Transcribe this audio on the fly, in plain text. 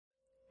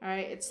All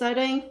right, it's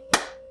starting.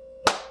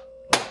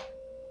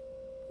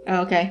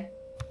 Oh, okay.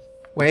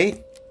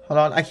 Wait, hold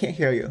on. I can't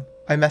hear you.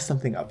 I messed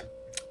something up.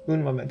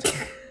 Un momento.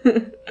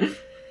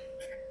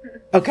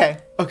 Okay.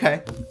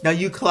 Now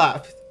you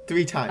clap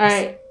 3 times. All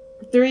right.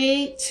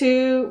 3,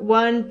 2,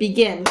 1,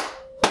 begin.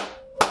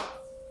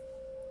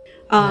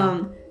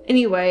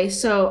 Anyway,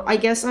 so I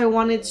guess I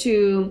wanted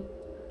to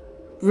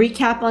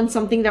recap on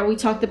something that we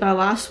talked about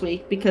last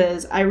week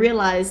because I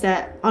realized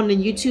that on the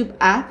YouTube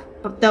app,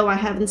 though I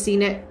haven't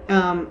seen it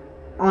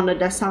on the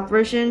desktop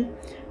version,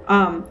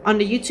 on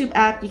the YouTube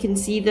app you can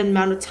see the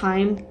amount of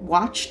time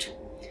watched.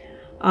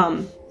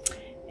 And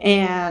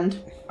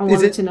I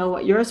wanted to know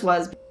what yours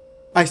was.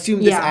 I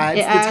assume this adds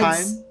the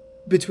time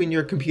between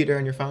your computer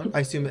and your phone.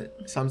 I assume it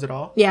sums it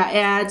all. Yeah, it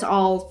adds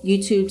all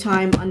YouTube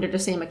time under the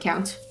same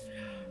account.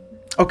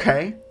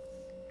 Okay.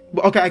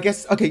 Well, okay, I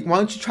guess, why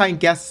don't you try and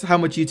guess how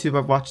much YouTube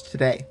I've watched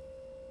today?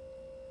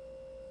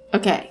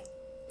 Okay,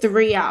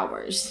 3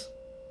 hours.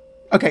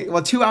 Okay,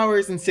 well, 2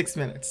 hours and 6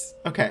 minutes.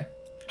 Okay.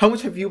 How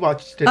much have you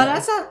watched today? Oh,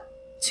 that's not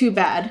too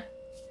bad.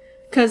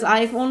 Because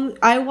I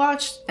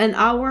watched 1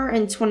 hour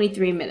and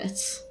 23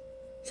 minutes.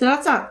 So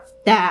that's not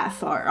that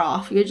far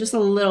off. You're just a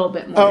little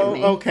bit more than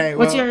me. Okay.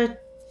 What's your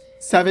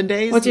 7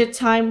 days? What's your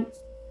time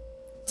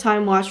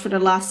watch for the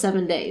last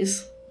 7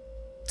 days?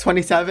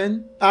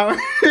 27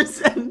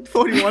 hours and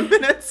 41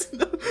 minutes.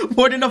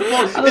 More than a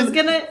full.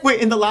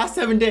 Wait, in the last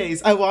 7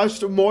 days, I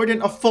watched more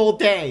than a full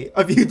day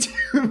of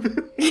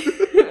YouTube.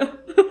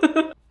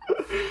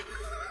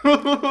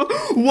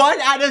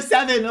 1 out of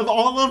 7 of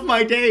all of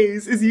my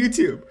days is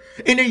YouTube.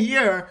 In a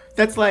year,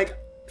 that's like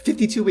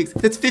 52 weeks.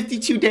 That's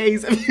 52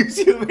 days of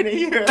YouTube in a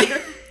year.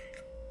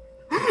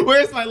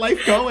 Where's my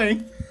life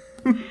going?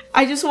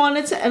 I just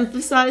wanted to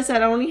emphasize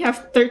that I only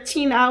have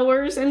 13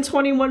 hours and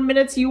 21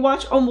 minutes. You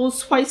watch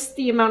almost twice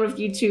the amount of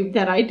YouTube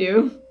that I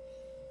do.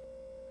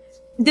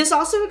 This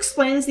also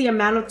explains the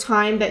amount of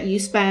time that you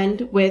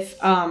spend with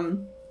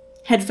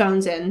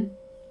headphones in.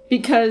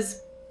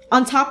 Because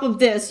on top of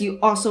this, you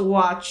also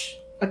watch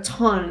a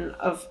ton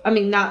of...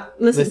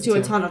 listen to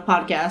a ton of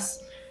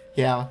podcasts.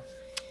 Yeah.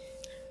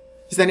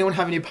 Does anyone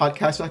have any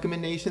podcast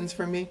recommendations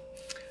for me?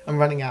 I'm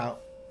running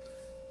out.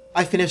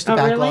 I finished the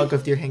backlog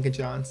of Dear Hank and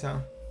John,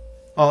 so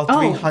all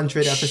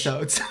 300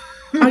 episodes.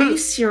 Are you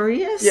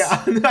serious?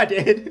 Yeah, I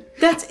did.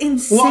 That's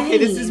insane. Well, okay,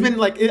 this has been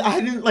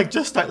I didn't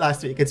just start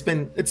last week. It's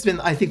been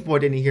I think more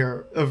than a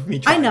year of me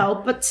trying. I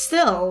know, but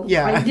still.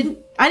 Yeah. I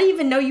didn't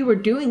even know you were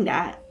doing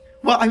that.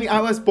 Well,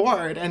 I was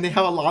bored, and they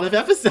have a lot of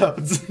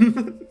episodes.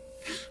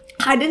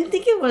 I didn't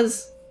think it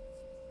was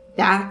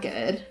that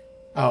good.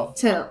 Oh.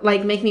 To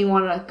make me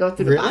want to go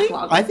through the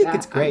backlog. I think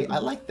it's great. I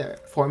like their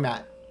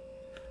format.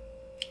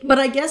 But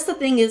I guess the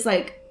thing is,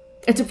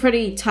 it's a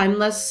pretty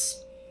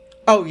timeless...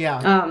 Oh,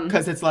 yeah.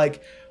 Because it's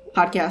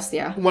podcast,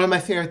 yeah. One of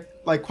my favorite,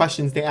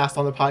 questions they asked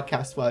on the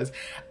podcast was,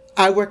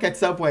 I work at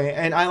Subway,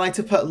 and I like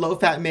to put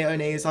low-fat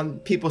mayonnaise on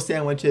people's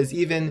sandwiches,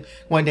 even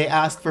when they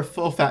ask for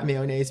full-fat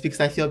mayonnaise, because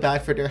I feel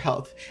bad for their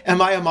health.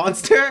 Am I a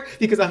monster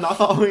because I'm not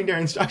following their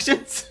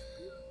instructions?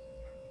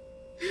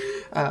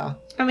 Yeah.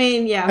 Am I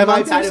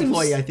a bad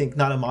employee? I think,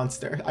 not a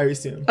monster, I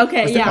assume.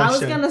 Okay, yeah, I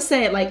was gonna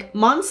say,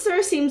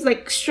 monster seems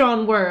like a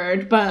strong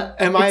word, but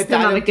am I a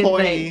bad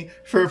employee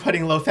for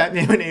putting low-fat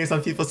mayonnaise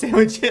on people's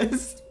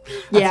sandwiches?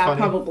 Yeah, funny.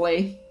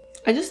 Probably.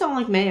 I just don't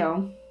like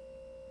mayo.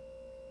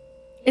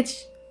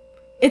 It's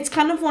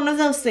kind of one of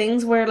those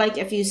things where,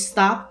 if you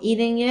stop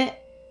eating it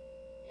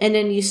and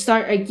then you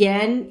start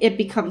again, it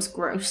becomes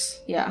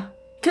gross. Yeah.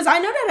 Because I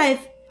know that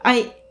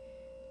I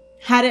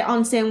had it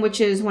on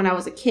sandwiches when I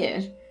was a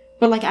kid.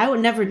 But, I would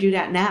never do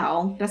that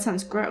now. That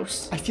sounds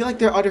gross. I feel like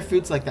there are other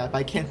foods like that, but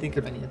I can't think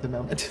of any at the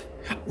moment.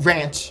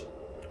 Ranch.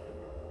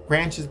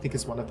 Ranch, I think,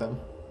 is one of them.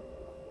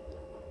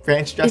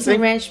 Ranch dressing?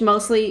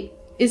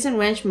 Isn't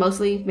ranch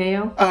mostly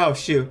mayo? Oh,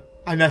 shoot.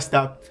 I messed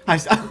up.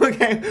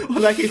 Okay. Well,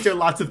 in that case, there are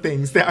lots of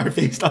things that are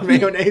based on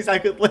mayonnaise I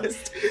could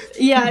list.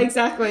 Yeah,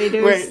 exactly.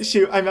 Wait,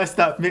 shoot. I messed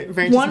up.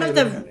 Ranch one of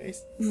the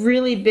mayonnaise.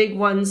 Really big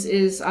ones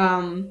is...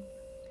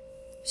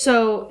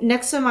 So,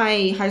 next to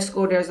my high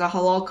school, there's a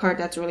halal cart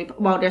that's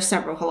there's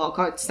several halal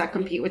carts that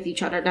compete with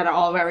each other that are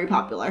all very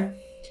popular.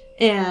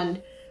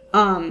 And,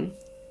 I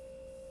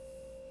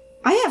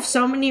have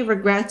so many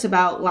regrets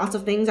about lots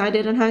of things I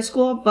did in high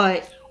school,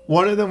 but...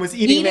 One of them was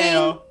eating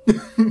mayo.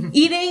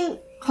 Eating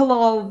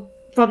halal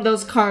from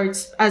those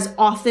carts as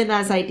often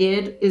as I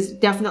did is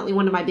definitely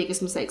one of my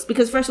biggest mistakes.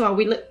 Because, first of all,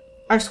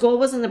 our school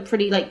was in a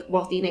pretty,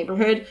 wealthy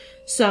neighborhood,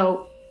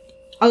 so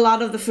a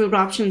lot of the food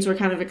options were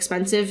kind of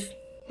expensive.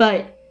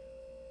 But,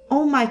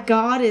 oh my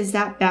god, is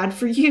that bad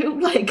for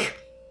you?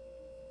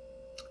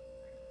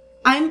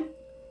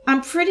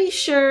 I'm pretty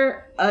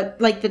sure,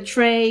 the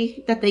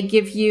tray that they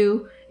give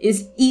you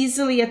is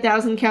easily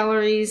 1,000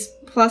 calories,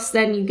 plus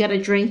then you get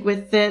a drink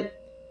with it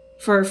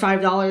for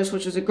 $5,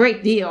 which is a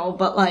great deal,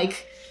 but,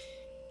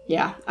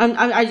 yeah.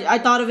 I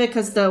thought of it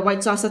because the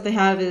white sauce that they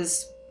have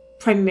is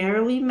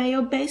primarily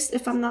mayo-based,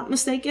 if I'm not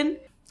mistaken.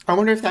 I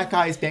wonder if that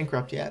guy is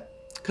bankrupt yet,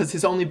 because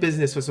his only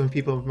business was from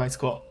people from my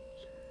school.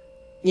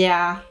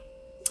 Yeah.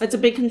 it's a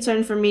big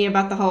concern for me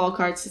about the Halal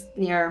carts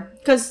near,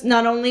 because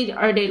not only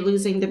are they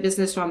losing the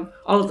business from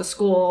all of the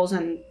schools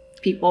and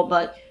people,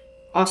 but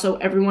also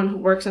everyone who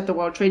works at the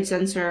World Trade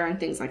Center and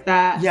things like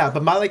that. Yeah,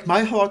 but my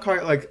Halal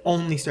cart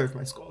only served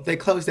my school. They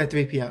closed at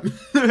 3 p.m.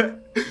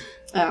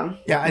 Oh.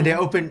 Yeah, and they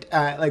opened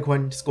at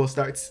when school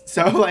starts.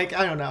 So I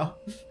don't know.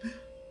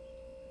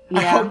 Yeah.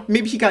 I hope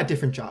maybe he got a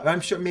different job. I'm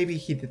sure maybe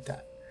he did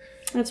that.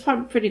 It's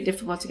probably pretty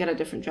difficult to get a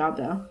different job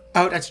though.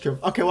 Oh, that's true.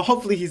 Okay, well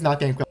hopefully he's not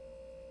bankrupt.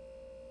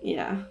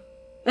 Yeah.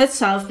 It's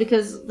tough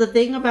because the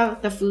thing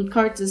about the food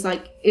carts is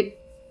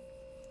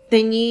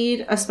they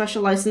need a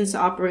special license to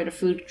operate a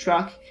food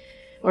truck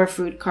or a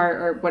food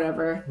cart or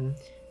whatever. Mm-hmm.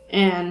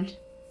 And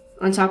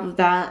on top of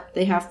that,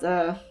 they have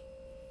to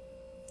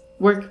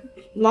work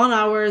long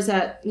hours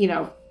at,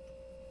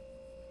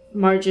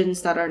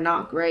 margins that are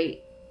not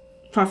great.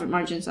 Profit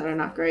margins that are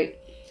not great.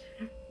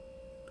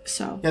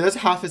 So. Yeah, there's a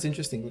half as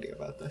interesting video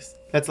about this.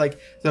 That's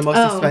the most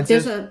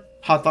expensive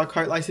hot dog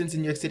cart license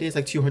in New York City is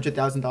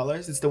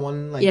 $200,000. It's the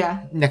one next there's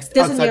outside the Met.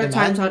 There's a New York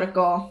Times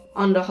article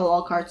on the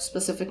halal carts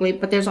specifically,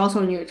 but there's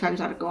also a New York Times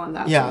article on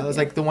that. Yeah, it was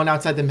the one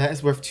outside the Met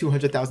is worth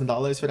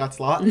 $200,000 for that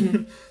slot.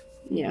 Mm-hmm.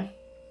 Yeah.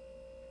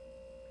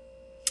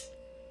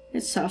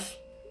 It's tough.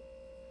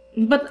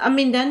 But,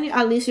 then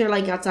at least you're,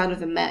 outside of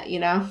the Met,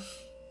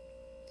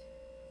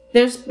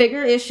 There's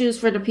bigger issues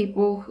for the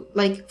people,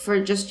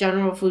 for just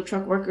general food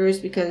truck workers,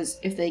 because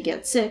if they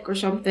get sick or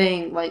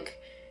something,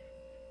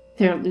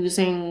 they're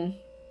losing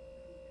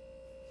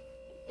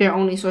their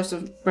only source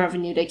of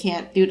revenue they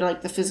can't due to,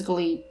 the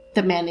physically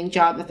demanding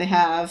job that they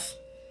have.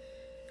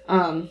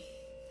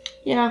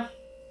 Yeah.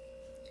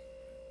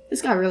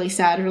 This got really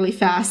sad really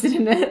fast,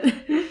 didn't it?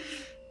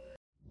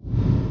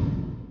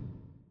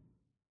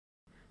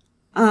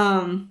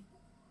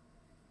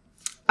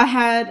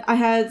 I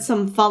had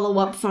some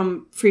follow-up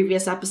from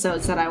previous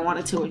episodes that I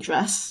wanted to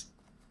address.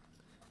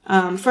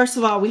 First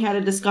of all, we had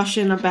a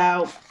discussion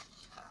about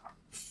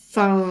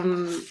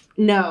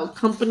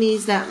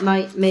companies that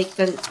might make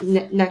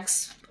the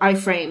next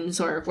iframes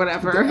or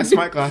whatever.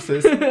 Smart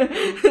glasses.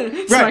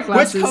 Right.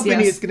 Which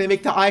company is going to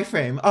make the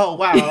iframe? Oh,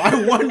 wow.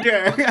 I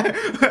wonder.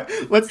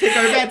 Let's take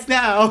our bets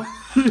now.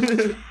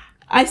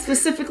 I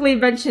specifically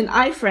mentioned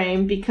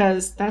iframe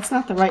because that's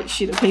not the right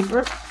sheet of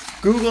paper.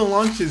 Google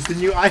launches the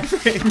new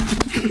iframe.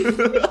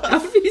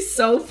 That would be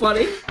so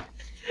funny.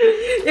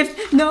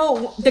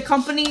 The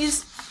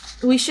companies,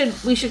 we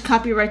should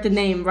copyright the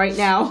name right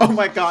now. Oh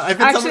my god!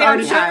 Someone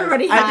already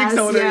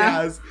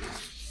has.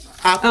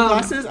 Apple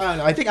glasses? I don't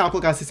know. I think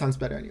Apple glasses sounds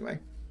better anyway.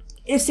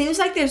 It seems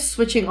like they're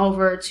switching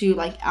over to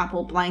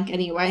Apple blank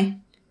anyway.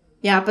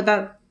 Yeah, but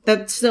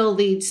that still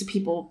leads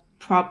people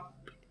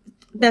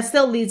that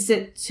still leads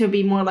it to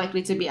be more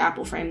likely to be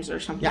Apple frames or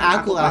something. Yeah,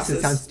 Apple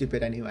glasses sounds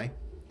stupid anyway.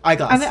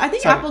 Eyeglasses. I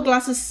think Apple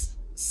glasses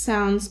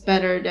sounds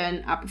better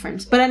than Apple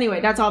frames. But anyway,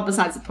 that's all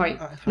besides the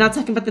point. Not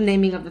talking about the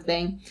naming of the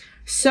thing.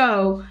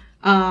 So,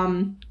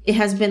 it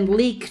has been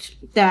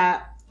leaked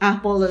that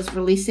Apple is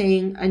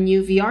releasing a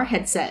new VR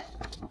headset.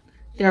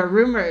 There are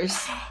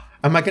rumors.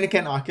 Am I going to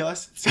get an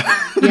Oculus?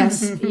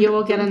 Yes, you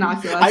will get an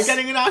Oculus. I'm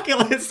getting an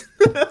Oculus.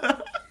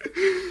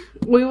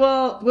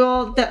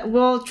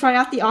 We'll try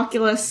out the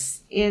Oculus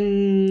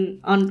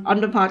on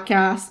the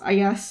podcast, I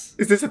guess.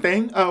 Is this a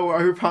thing? Oh,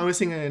 are we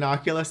promising an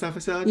Oculus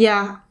episode?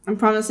 Yeah, I'm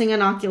promising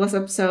an Oculus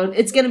episode.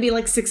 It's gonna be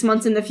 6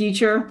 months in the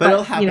future, but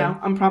it'll happen.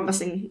 I'm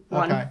promising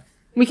one. Okay.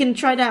 We can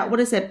try that. What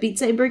is it? Beat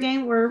Saber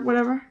game or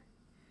whatever.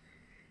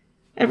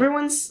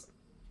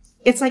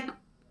 It's like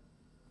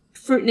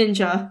Fruit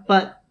Ninja,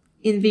 but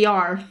in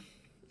VR.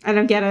 I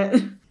don't get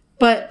it,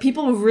 but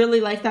people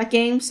really like that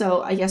game,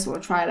 so I guess we'll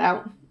try it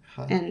out.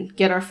 And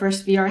get our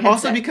first VR headset.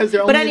 Also because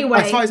as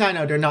far as I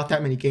know, there are not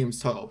that many games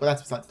total, but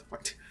that's besides the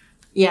point.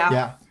 Yeah.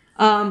 Yeah.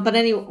 But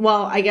anyway,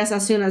 I guess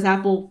as soon as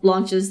Apple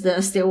launches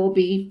this, there will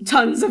be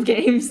tons of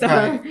games that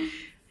are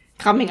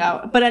coming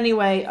out. But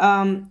anyway,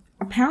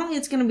 apparently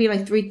it's going to be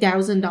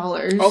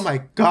 $3,000. Oh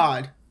my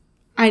god.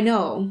 I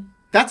know.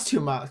 That's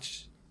too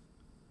much.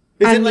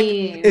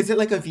 Is it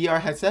like a VR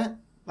headset?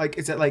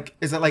 Is it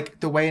like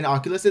the way an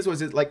Oculus is, or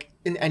is it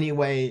in any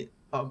way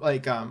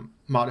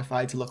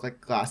modified to look like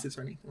glasses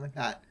or anything like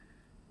that?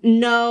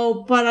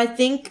 No, but I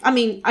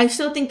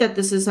still think that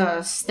this is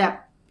a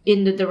step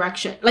in the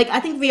direction. I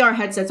think VR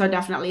headsets are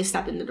definitely a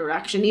step in the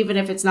direction, even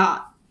if it's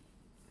not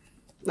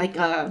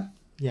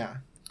Yeah.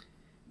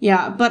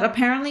 Yeah, but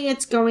apparently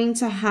it's going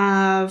to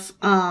have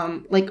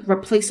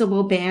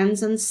replaceable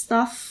bands and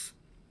stuff.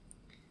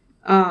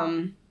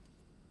 And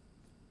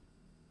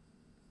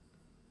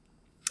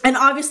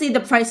obviously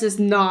the price is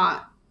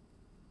not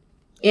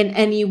in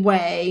any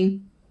way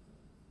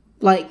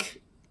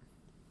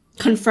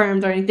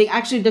confirmed or anything.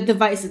 Actually, the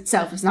device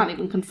itself is not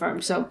even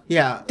confirmed, so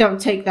yeah,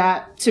 don't take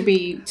that to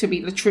be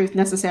the truth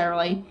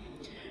necessarily.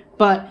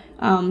 But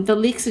the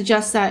leak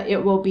suggests that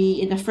it will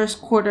be in the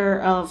first quarter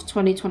of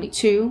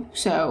 2022,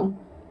 so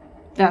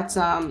that's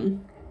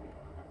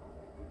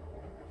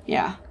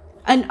yeah.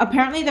 And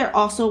apparently they're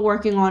also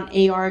working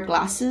on AR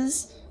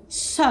glasses,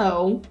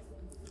 so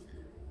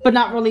but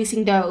not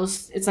releasing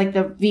those. It's like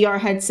the VR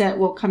headset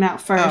will come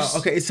out first. Oh,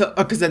 okay. So,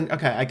 because then,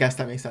 okay, I guess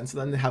that makes sense. So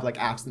then they have like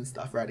apps and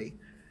stuff ready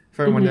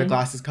for when their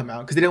glasses come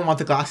out, because they don't want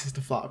the glasses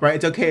to flop, right?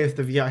 It's okay if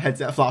the VR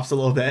headset flops a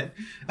little bit,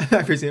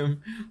 I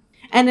presume.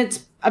 And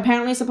it's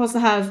apparently supposed to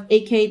have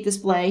 8K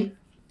display.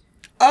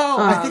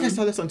 Oh, I think I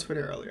saw this on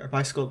Twitter earlier, but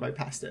I scrolled right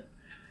past it.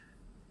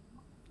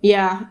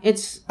 Yeah,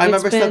 I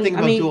remember something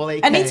about dual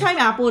 8K. Anytime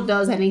Apple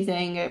does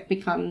anything, it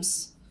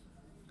becomes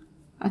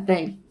a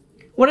thing.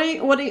 What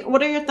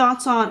are your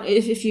thoughts on,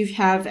 if you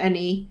have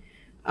any,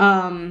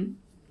 on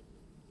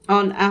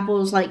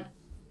Apple's, like,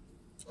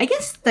 I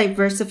guess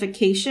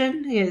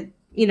diversification?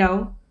 You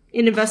know,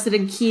 it invested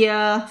in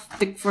Kia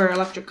for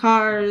electric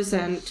cars,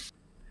 and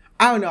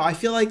I don't know. I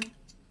feel like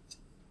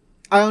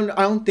I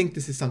don't think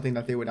this is something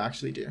that they would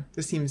actually do.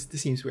 This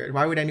seems weird.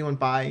 Why would anyone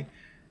buy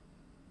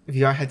a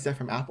VR headset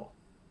from Apple?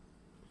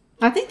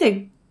 I think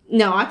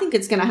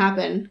it's gonna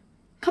happen.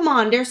 Come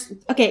on,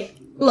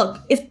 look,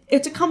 if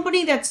it's a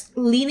company that's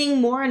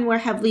leaning more and more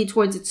heavily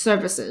towards its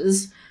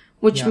services,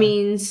 which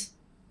means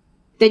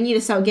they need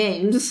to sell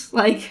games,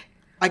 like,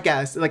 I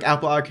guess, like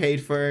Apple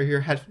Arcade for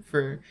VR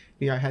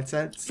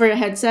headsets. For your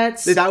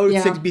headsets, that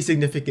would be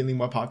significantly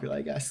more popular,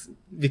 I guess,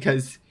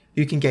 because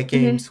you can get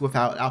games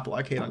without Apple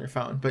Arcade on your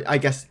phone. But I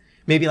guess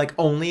maybe like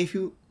only if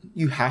you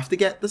have to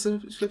get the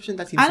subscription.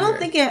 That seems weird.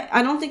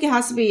 I don't think it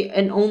has to be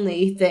an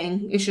only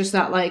thing. It's just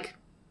that, like,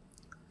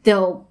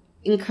 they'll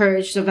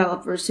encourage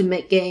developers to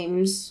make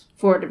games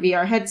for the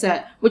VR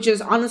headset, which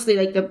is honestly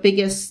like the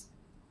biggest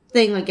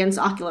thing against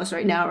Oculus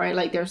right now, right?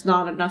 Like, there's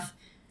not enough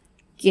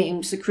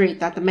games to create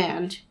that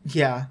demand.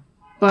 Yeah,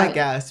 but I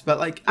guess, but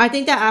like, I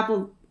think that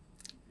Apple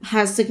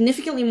has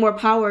significantly more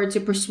power to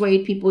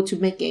persuade people to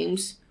make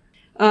games.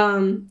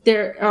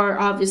 There are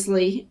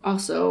obviously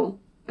also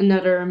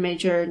another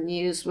major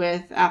news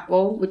with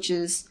Apple, which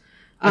is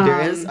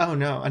there is? Oh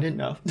no, I didn't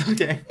know.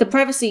 Okay. The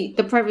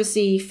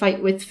privacy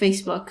fight with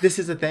Facebook. This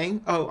is a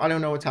thing? Oh, I don't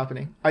know what's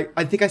happening. I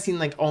think I've seen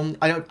like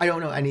I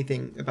don't know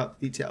anything about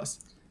the details.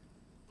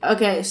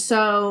 Okay,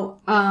 so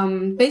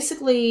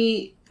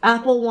basically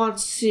Apple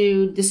wants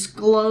to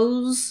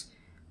disclose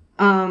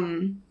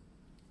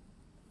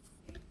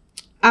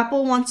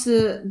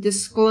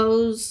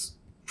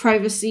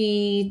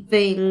privacy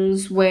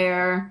things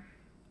where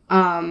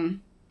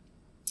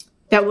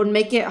that would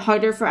make it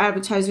harder for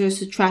advertisers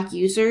to track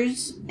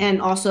users, and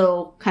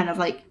also kind of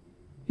like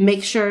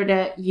make sure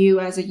that you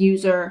as a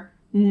user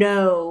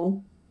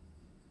know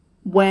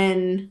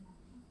when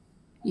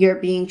you're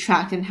being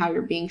tracked and how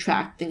you're being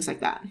tracked, things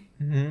like that.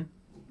 Mm-hmm.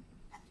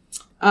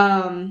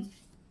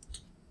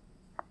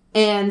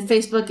 And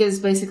Facebook is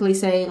basically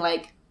saying,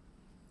 like,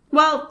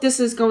 well, this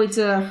is going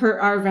to hurt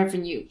our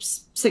revenue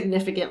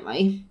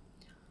significantly,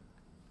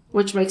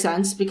 which makes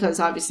sense because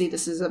obviously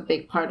this is a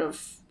big part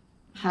of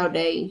how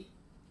they...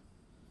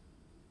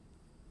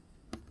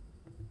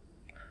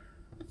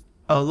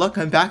 Oh, look,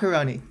 I'm back,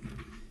 Aroni.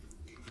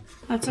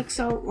 That took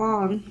so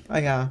long. Oh,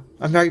 yeah.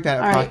 I'm very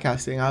bad at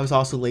podcasting. I was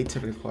also late to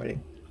the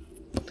recording.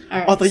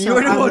 Right, although you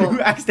were the one who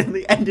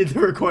accidentally ended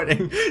the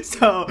recording.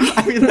 So,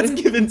 I mean, let's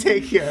give and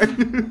take here.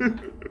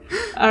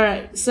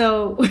 Alright,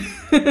 so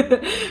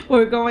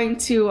we're going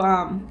to,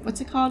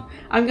 what's it called?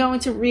 I'm going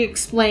to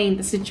re-explain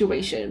the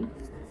situation.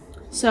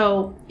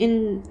 So,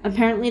 in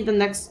apparently the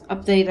next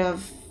update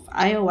of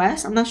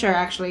iOS, I'm not sure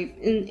actually,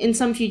 in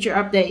some future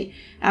update,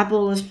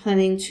 Apple is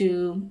planning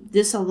to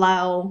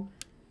disallow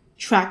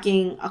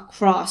tracking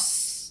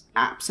across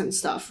apps and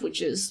stuff,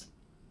 which is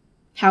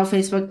how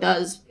Facebook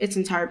does its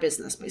entire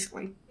business,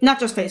 basically. Not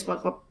just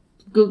Facebook, but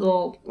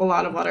Google, a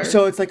lot of other...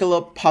 So it's like a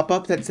little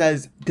pop-up that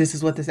says, this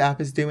is what this app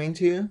is doing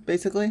to you,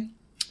 basically?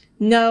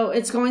 No,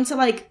 it's going to,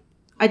 like...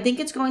 I think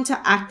it's going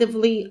to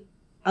actively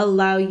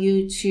allow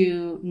you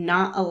to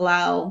not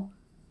allow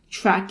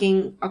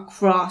tracking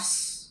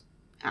across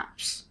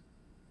apps.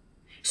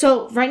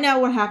 So right now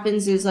what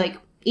happens is, like,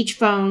 each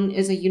phone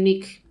is a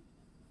unique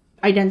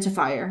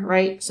identifier,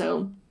 right?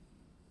 So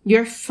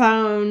your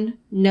phone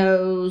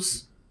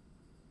knows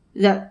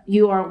that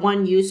you are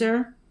one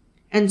user,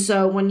 and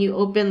so when you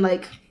open,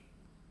 like,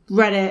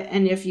 Reddit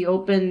and if you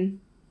open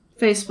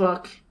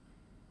Facebook,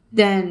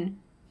 then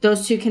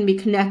those two can be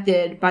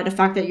connected by the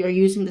fact that you're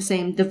using the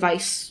same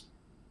device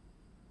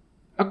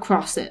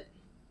across it,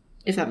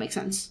 if that makes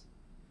sense.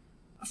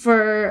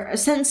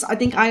 Since I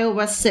think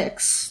iOS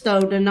 6,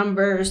 though the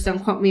numbers, don't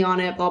quote me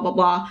on it, blah blah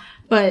blah,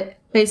 but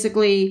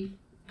basically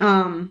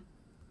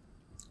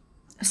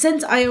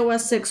since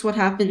iOS 6, what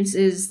happens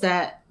is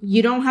that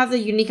you don't have the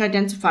unique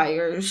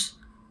identifiers,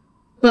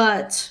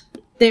 but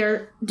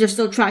they're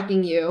still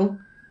tracking you,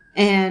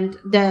 and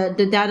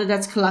the data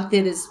that's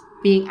collected is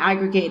being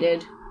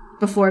aggregated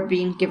before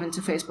being given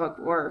to Facebook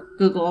or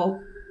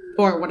Google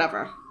or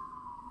whatever.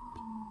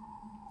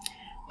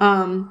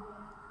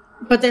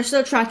 But they're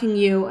still tracking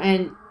you,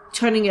 and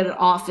turning it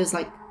off is,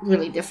 like,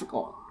 really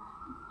difficult.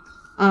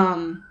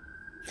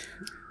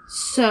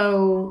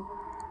 So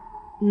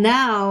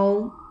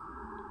now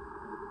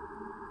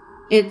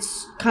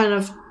it's kind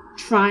of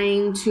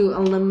trying to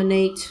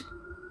eliminate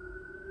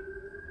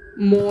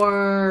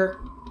more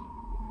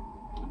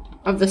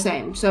of the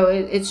same. So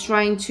it's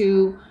trying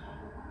to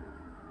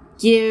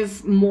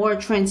give more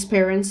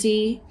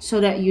transparency so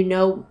that you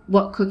know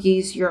what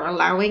cookies you're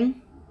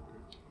allowing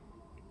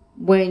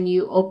when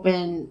you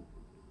open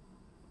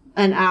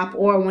an app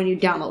or when you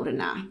download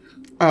an app.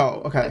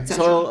 Oh, okay.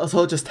 So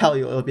it'll just tell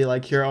you. It'll be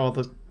like, here are all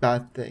the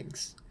bad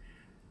things.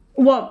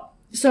 Well,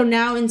 so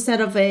now instead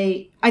of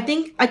I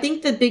think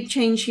the big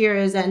change here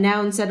is that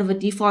now instead of a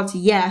default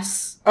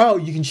yes. Oh,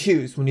 you can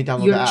choose when you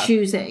download the app. You're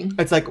choosing.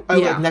 It's like,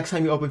 like next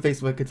time you open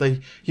Facebook, it's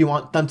like, you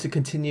want them to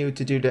continue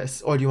to do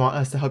this, or do you want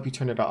us to help you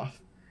turn it off?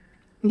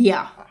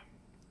 Yeah.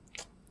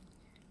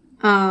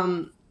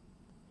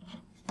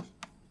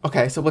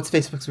 Okay, so what's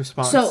Facebook's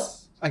response? So,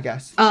 I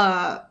guess.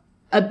 A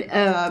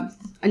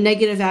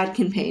negative ad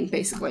campaign,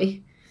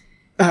 basically.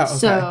 Oh, okay.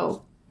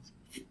 So,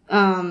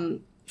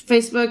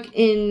 Facebook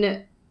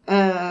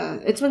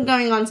it's been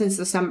going on since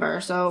December.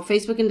 So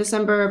Facebook in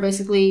December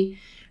basically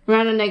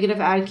ran a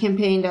negative ad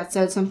campaign that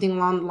said something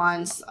along the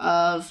lines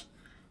of,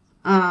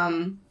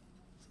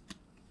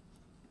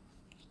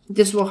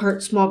 this will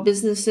hurt small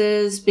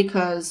businesses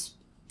because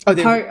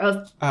part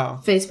of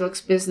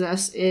Facebook's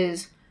business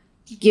is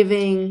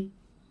giving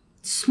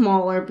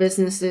smaller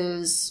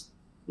businesses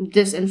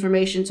this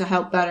information to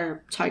help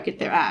better target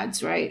their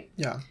ads, right?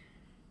 Yeah.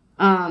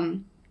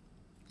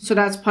 So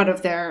that's part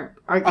of their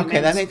argument.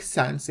 Okay, that makes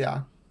sense,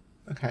 yeah.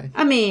 Okay.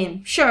 I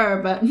mean,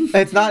 sure, but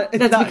it's not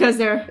because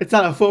they're it's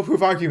not a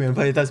foolproof argument,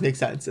 but it does make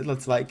sense. It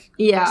looks like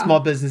small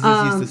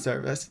businesses use the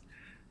service.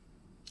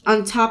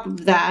 On top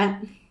of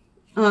that,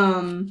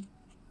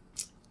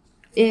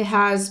 it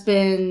has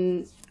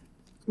been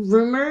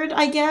rumored,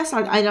 I guess.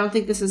 I don't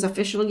think this is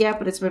official yet,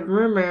 but it's been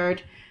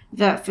rumored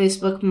that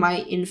Facebook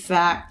might in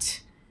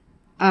fact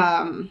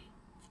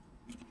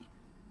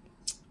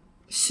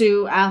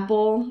sue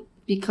Apple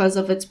because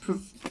of its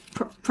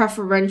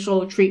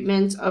preferential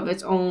treatment of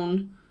its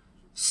own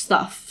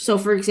stuff. So,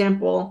 for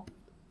example,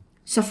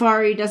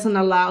 Safari doesn't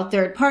allow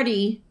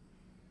third-party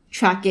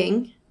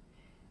tracking,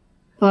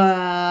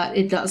 but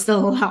it does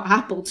still allow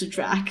Apple to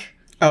track.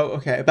 Oh,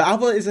 okay. But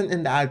Apple isn't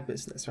in the ad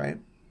business, right?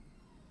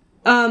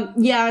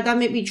 Yeah, that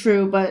may be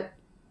true, but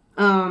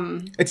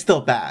it's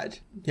still bad.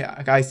 Yeah,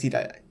 like, I see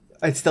that.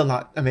 It's still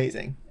not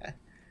amazing.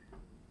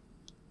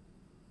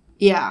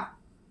 Yeah.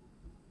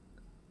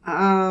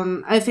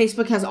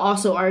 Facebook has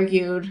also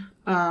argued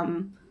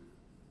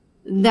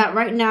that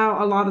right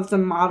now a lot of the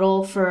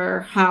model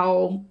for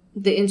how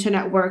the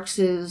internet works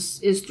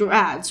is through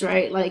ads,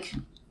 right? Like,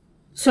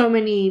 so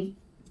many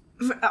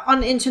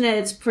on the internet,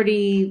 it's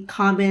pretty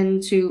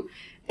common to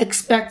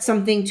expect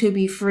something to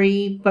be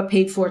free but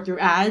paid for through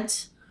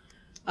ads.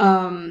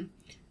 And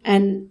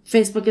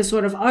Facebook is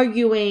sort of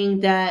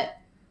arguing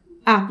that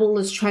Apple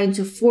is trying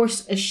to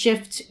force a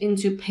shift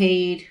into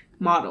paid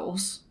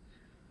models.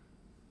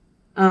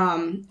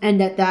 And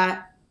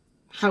that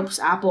helps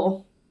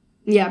Apple.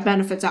 Yeah,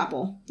 benefits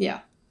Apple. Yeah.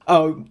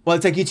 Oh, well,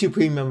 it's like YouTube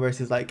Premium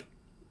versus like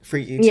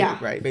free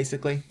YouTube, right?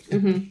 Basically.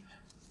 Mm-hmm.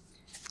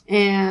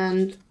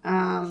 And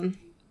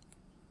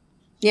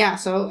yeah,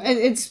 so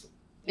it's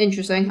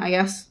interesting, I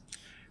guess.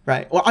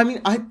 Right. Well, I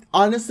mean, I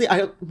honestly,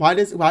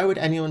 why would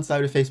anyone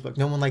side with Facebook?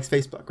 No one likes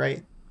Facebook,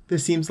 right?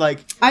 This seems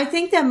like... I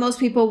think that most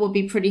people will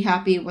be pretty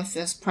happy with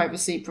this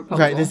privacy proposal.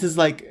 Right. This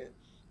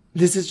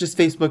is just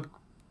Facebook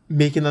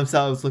making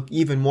themselves look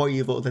even more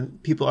evil than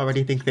people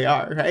already think they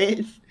are,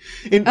 right?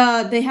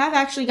 They have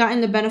actually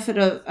gotten the benefit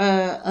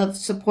of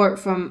support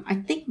from, I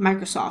think,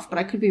 Microsoft, but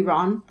I could be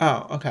wrong.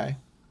 Oh, okay.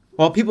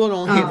 Well, people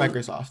don't hate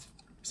Microsoft,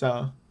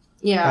 so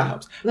yeah. That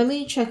helps. Let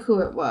me check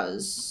who it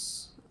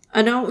was.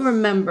 I don't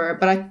remember,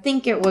 but I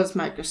think it was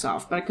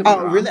Microsoft, but I could be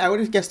wrong. Oh, really? I would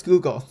have guessed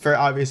Google for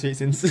obvious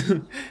reasons.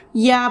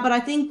 Yeah, but I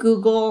think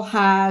Google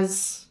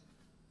has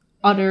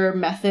other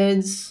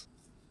methods.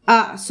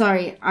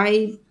 Sorry,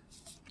 I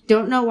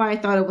don't know why I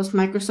thought it was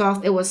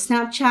Microsoft. It was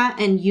Snapchat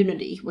and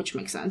Unity, which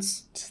makes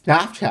sense.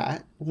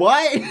 Snapchat?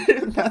 What?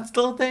 That's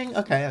still a thing?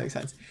 Okay, that makes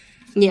sense.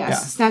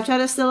 Yes, yeah. Snapchat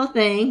is still a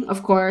thing,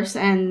 of course,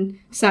 and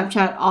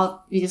Snapchat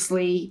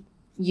obviously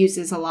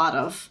uses a lot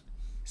of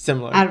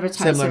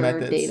advertiser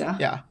methods. Data.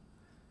 Yeah.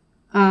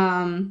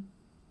 I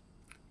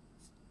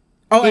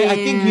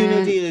think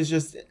Unity is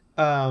just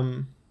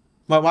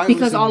why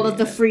because all of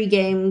the free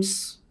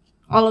games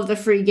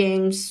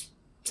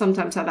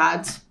sometimes have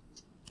ads.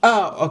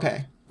 Oh,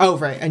 okay. Oh,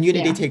 right. And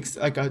Unity takes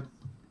like I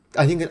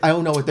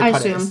don't know what the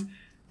cut is,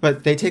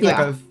 but they take like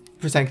a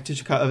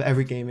percentage cut of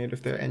every game out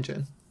of their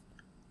engine.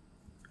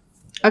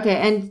 Okay,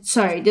 and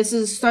sorry, this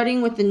is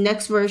starting with the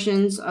next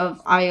versions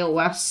of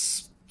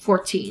iOS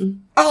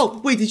 14. Oh,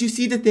 wait, did you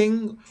see the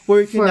thing where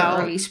you can now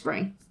early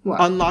spring?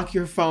 What? Unlock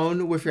your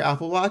phone with your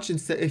Apple Watch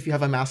instead if you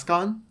have a mask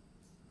on?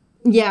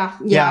 Yeah,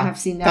 I have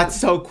seen that. That's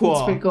so cool.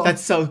 It's pretty cool.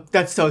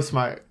 That's so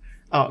smart.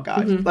 Oh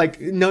god, like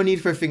no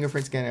need for a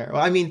fingerprint scanner.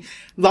 Well, I mean,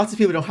 lots of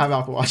people don't have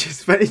Apple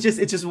Watches, but it's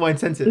just more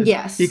insensitive.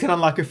 Yes, you can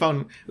unlock your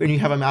phone when you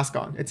have a mask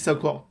on. It's so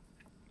cool.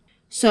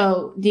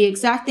 So the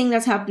exact thing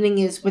that's happening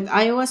is with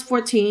iOS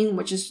 14,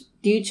 which is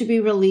due to be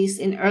released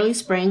in early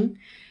spring,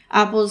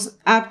 Apple's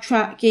app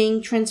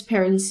tracking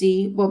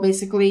transparency will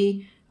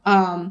basically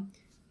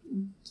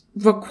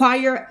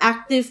require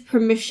active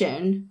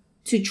permission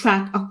to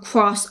track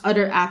across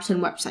other apps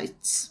and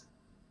websites.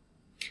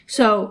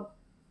 So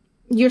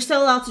you're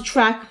still allowed to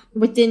track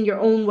within your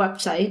own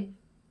website,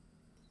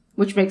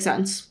 which makes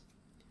sense.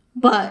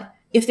 But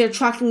if they're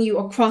tracking you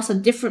across a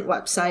different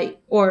website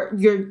or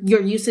your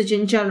usage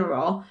in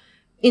general,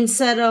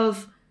 instead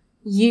of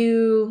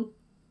you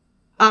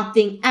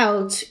opting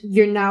out,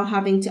 you're now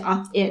having to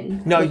opt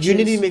in. No,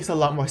 Unity makes a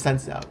lot more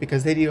sense now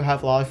because they do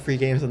have a lot of free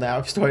games on the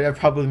App Store that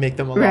probably make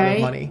them a lot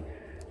of money.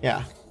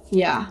 Yeah.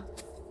 Yeah.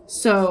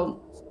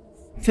 So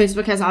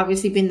Facebook has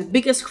obviously been the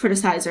biggest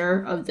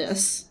criticizer of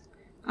this.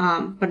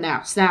 But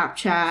now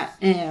Snapchat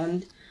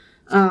and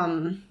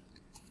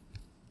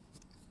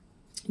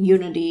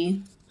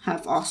Unity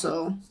have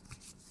also...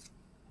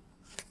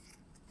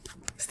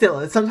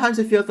 Still, sometimes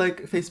it feels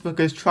like Facebook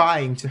is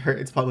trying to hurt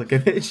its public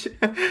image.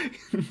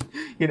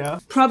 You know?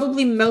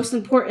 Probably most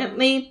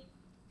importantly,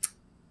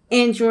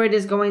 Android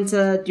is going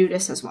to do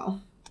this as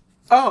well.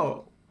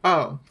 Oh.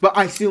 But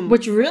I assume...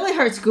 Which really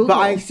hurts Google. But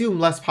I assume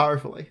less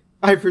powerfully.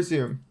 I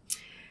presume.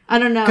 I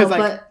don't know,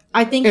 but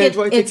I think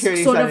Android it's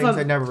security sort settings of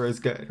are never as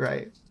good,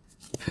 right?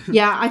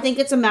 Yeah, I think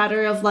it's a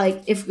matter of,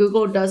 like, if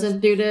Google doesn't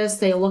do this,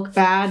 they look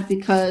bad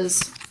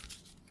because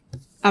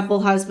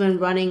Apple has been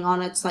running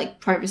on its,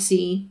 like,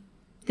 privacy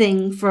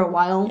thing for a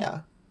while.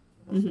 Yeah.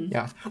 Mm-hmm.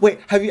 Yeah. Wait,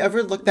 have you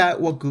ever looked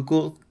at what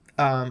Google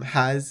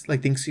has,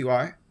 like, thinks you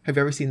are? Have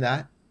you ever seen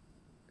that?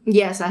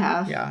 Yes, I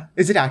have. Yeah.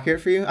 Is it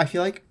accurate for you, I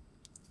feel like?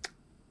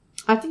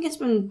 I think it's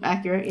been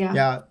accurate, yeah.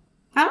 Yeah.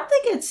 I don't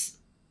think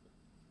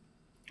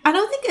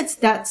it's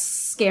that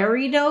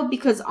scary, though,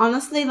 because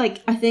honestly, like,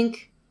 I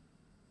think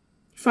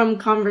from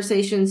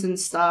conversations and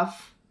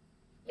stuff,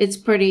 it's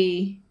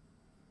pretty...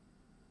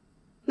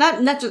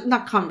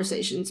 Not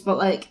conversations, but,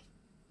 like,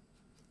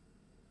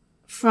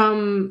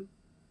 from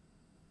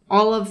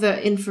all of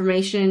the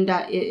information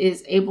that it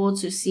is able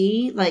to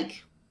see,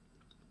 like,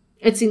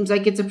 it seems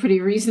like it's a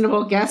pretty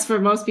reasonable guess for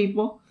most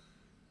people.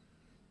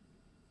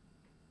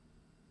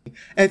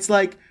 It's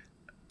like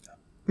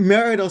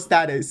marital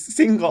status,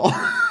 single.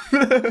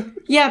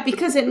 Yeah,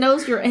 because it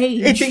knows your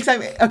age. It thinks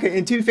I'm okay.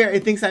 And to be fair,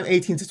 it thinks I'm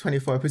 18 to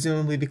 24,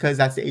 presumably because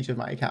that's the age of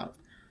my account.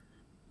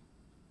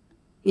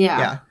 Yeah.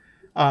 Yeah.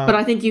 But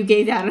I think you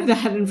gave that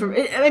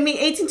information. I mean,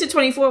 18 to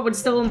 24 would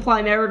still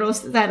imply marital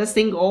status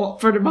single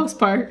for the most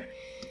part.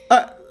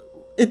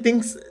 It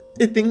thinks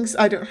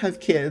I don't have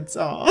kids.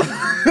 Again,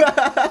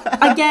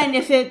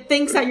 if it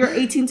thinks that you're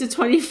 18 to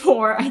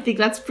 24, I think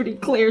that's pretty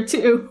clear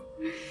too.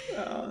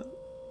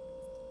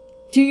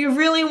 Do you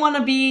really want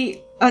to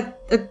be a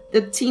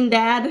teen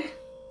dad?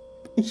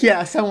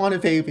 Yes, I want a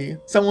baby.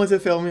 Someone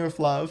to fill me with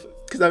love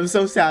because I'm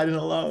so sad and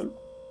alone.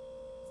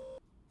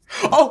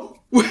 Oh,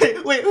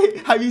 wait.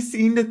 Have you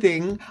seen the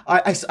thing?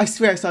 I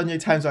swear I saw a New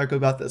York Times article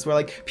about this where,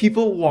 like,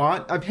 people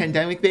want a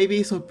pandemic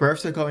baby, so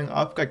births are going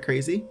up like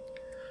crazy.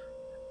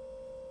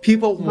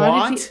 People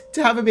want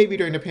to have a baby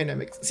during the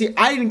pandemic. See,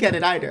 I didn't get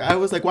it either. I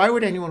was like, why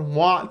would anyone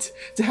want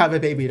to have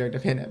a baby during the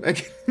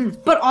pandemic?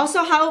 But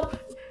also how...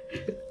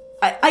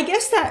 I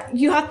guess that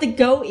you have to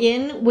go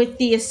in with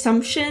the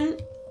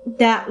assumption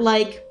that,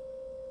 like,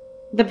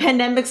 the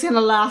pandemic's gonna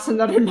last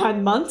another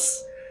 9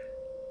 months.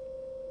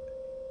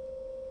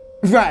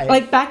 Right.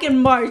 Like, back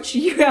in March,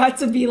 you had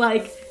to be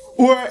like,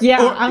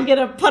 I'm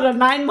gonna put a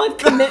 9-month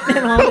commitment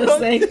on this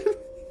thing.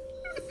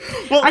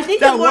 Well, I think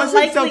that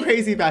wasn't so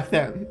crazy back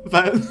then,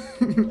 but...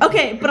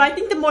 Okay, but I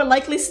think the more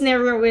likely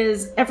scenario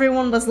is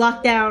everyone was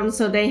locked down,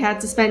 so they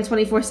had to spend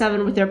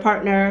 24/7 with their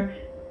partner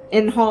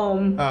in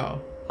home. Oh.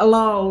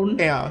 Alone.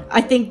 Yeah. I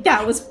think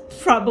that was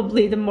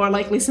probably the more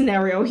likely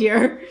scenario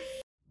here.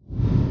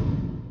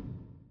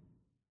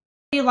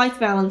 You liked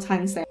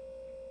Valentine's Day?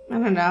 I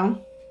don't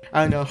know.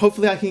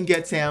 Hopefully I can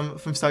get Sam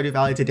from Stardew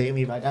Valley to date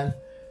me by then.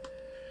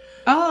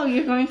 Oh,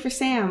 you're going for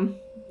Sam.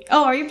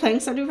 Oh, are you playing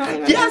Stardew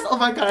Valley right Yes! now? Oh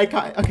my god, I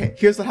can't. Okay,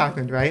 here's what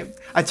happened, right?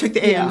 I took the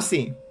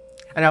AMC,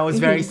 and I was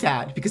very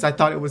sad because I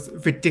thought it was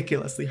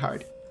ridiculously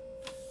hard.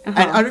 And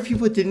other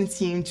people didn't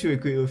seem to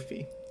agree with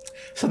me.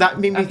 So that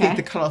made me think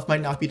the cutoff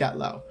might not be that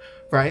low,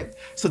 right?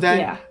 So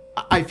then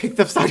I picked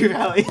up Stardew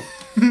Valley.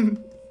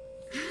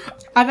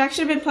 I've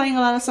actually been playing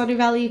a lot of Stardew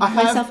Valley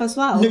myself as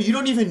well. No, you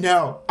don't even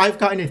know. I've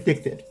gotten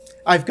addicted.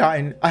 I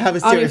have a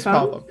serious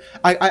problem.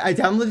 I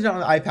downloaded it on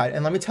the iPad,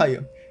 and let me tell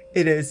you,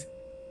 it is...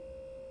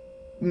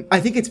 I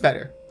think it's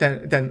better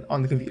than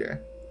on the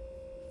computer.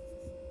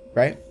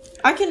 Right?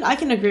 I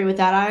can agree with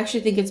that. I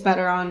actually think it's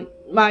better on...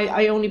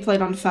 I only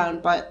played on the phone,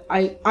 but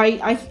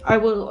I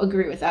will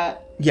agree with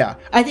that. Yeah.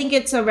 I think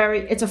it's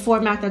a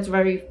format that's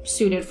very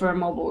suited for a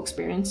mobile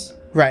experience.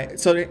 Right.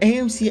 So the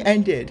AMC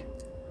ended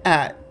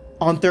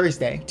on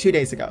Thursday, 2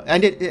 days ago. The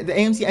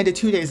AMC ended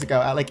 2 days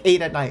ago at like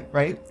 8 at night,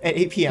 right? At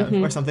 8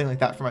 p.m. or something like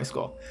that for my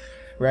school.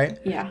 Right?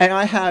 Yeah. And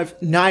I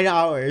have 9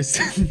 hours.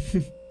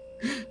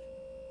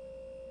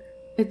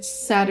 It's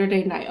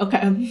Saturday night.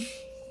 Okay.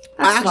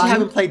 I actually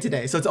haven't played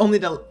today, so it's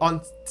only on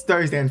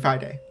Thursday and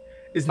Friday.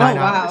 Is 9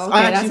 hours. Okay,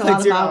 I actually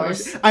played 0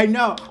 hours. I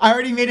know. I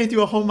already made it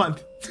through a whole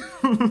month.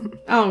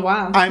 Oh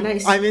wow.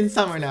 Nice. I'm in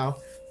summer now.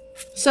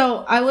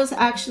 So I was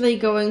actually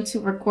going to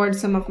record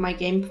some of my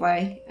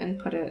gameplay and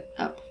put it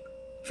up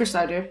for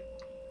Stardew.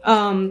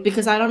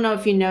 Because I don't know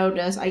if you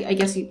noticed, I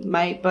guess you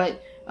might,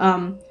 but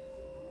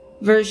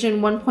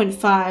version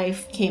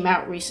 1.5 came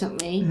out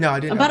recently. No, I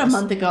didn't. About a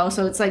month ago,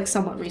 so it's like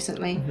somewhat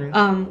recently.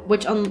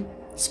 Which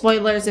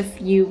spoilers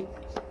if you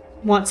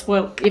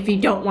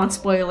don't want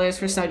spoilers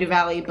for Stardew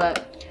Valley,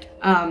 but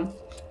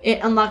it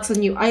unlocks a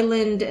new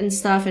island and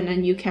stuff and a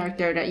new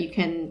character that you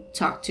can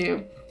talk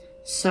to.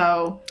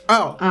 So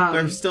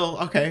there's still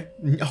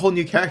a whole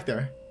new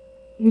character.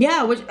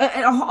 Yeah, which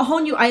a whole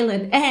new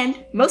island,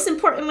 and most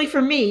importantly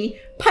for me,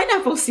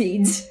 pineapple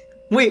seeds.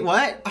 Wait,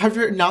 what? Have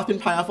there not been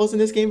pineapples in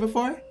this game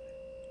before?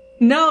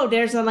 No,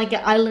 there's an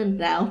island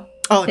now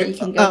that you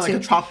can go to. Like a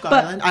tropical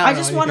island? I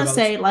just want to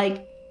say,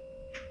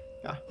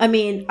 I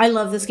mean, I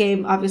love this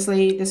game.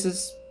 Obviously, this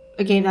is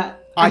a game that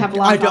I have a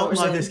lot of hours in. I don't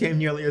love this game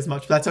nearly as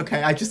much, but that's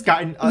okay. I just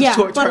got a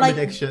short-term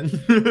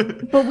addiction.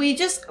 But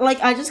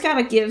I just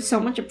gotta give so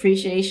much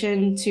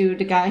appreciation to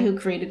the guy who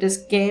created this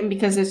game,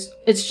 because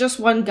it's just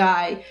one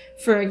guy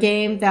for a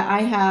game that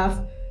I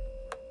have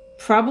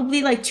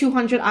probably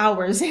 200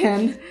 hours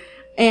in,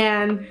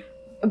 and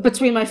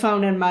between my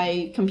phone and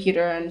my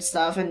computer and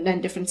stuff, and then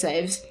different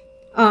saves.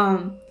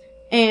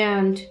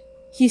 And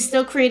he's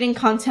still creating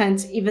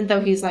content, even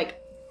though he's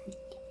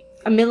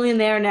a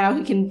millionaire now.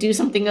 He can do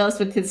something else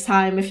with his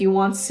time if he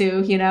wants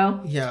to, you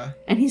know? Yeah.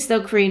 And he's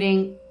still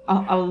creating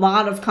a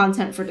lot of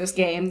content for this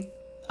game,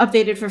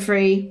 updated for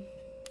free.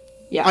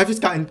 Yeah. I've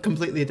just gotten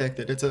completely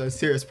addicted. It's a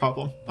serious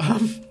problem.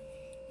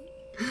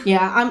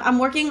 Yeah, I'm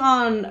working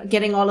on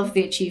getting all of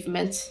the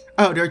achievements.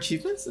 Oh, there are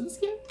achievements in this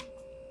game?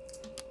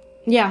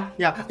 Yeah.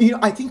 Yeah. You know,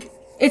 I think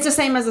it's the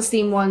same as the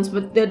Steam ones,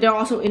 but they're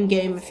also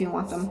in-game if you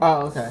want them.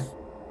 Oh, okay.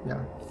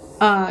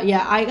 Yeah.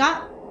 Yeah, I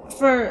got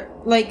for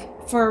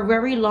a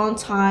very long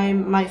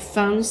time, my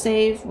phone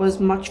save was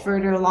much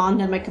further along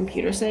than my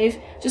computer save,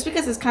 just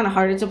because it's kind of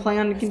harder to play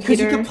on the computer. Because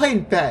you can play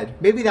in bed.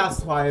 Maybe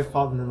that's why I've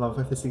fallen in love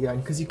with this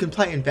again, because you can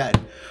play in bed.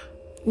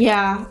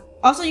 Yeah.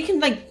 Also, you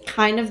can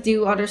kind of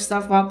do other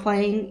stuff while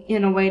playing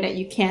in a way that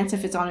you can't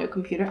if it's on your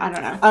computer. I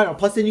don't know.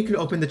 Plus, then you can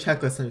open the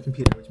checklist on your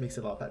computer, which makes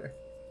it a lot better.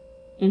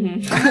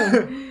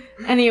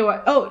 Anyway,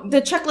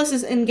 the checklist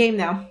is in game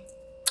now.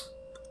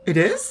 It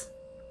is?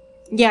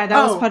 Yeah,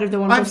 that was part of the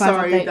 1.5 I'm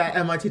sorry, update. that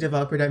MIT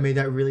developer that made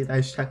that really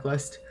nice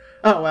checklist.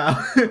 Oh,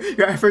 wow.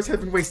 Your efforts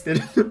have been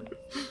wasted.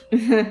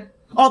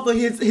 Although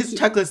his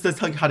checklist does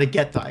tell you how to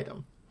get the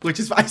item, which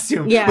is, I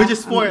assume, which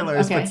is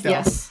spoilers, but still.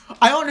 Yes.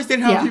 I don't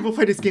understand how people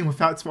play this game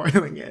without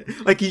spoiling it.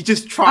 You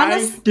just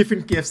try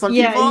different gifts on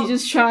people. Yeah, you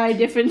just try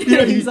different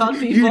things on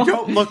people. You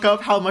don't look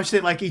up how much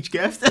they like each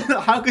gift.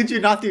 How could you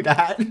not do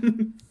that?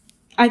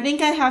 I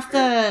think I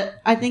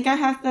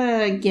have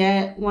to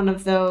get one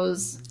of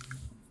those.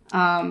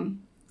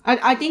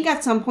 I think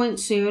at some point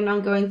soon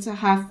I'm going to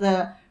have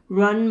to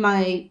run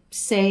my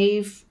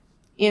save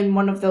in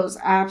one of those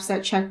apps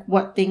that check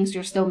what things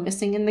you're still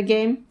missing in the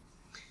game.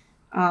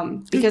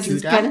 Because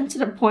it's getting to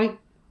the point.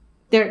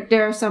 There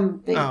are some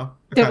things. Oh,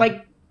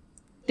 okay.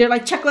 They're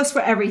like checklists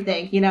for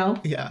everything, you know?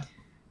 Yeah.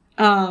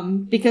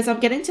 Because I'm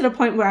getting to the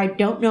point where I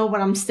don't know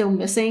what I'm still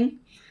missing,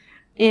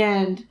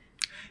 and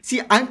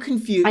see, I'm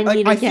confused.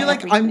 I feel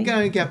like I'm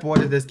gonna get bored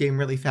of this game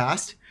really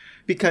fast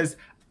because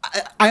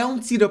I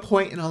don't see the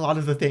point in a lot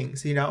of the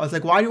things, you know? I was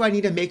like, why do I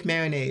need to make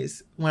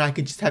mayonnaise when I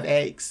could just have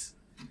eggs?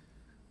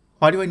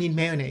 Why do I need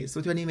mayonnaise?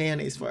 What do I need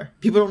mayonnaise for?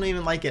 People don't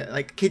even like it.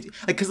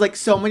 Because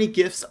so many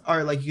gifts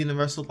are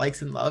universal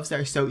likes and loves that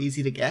are so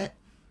easy to get.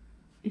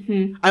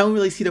 Mm-hmm. I don't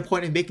really see the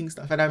point in making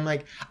stuff. And I'm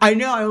like, I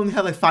know I only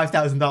have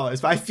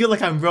 $5,000, but I feel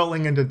like I'm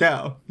rolling in the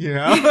dough, you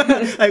know?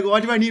 Why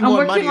do I need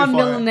more money for? I'm working on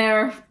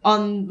Millionaire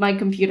on my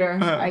computer.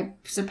 I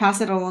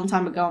surpassed it a long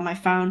time ago on my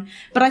phone.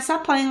 But I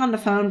stopped playing on the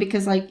phone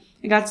because,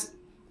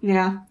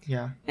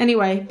 yeah.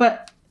 Anyway,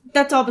 but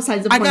that's all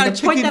besides the point. I got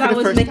the point that I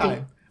was making.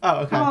 Time.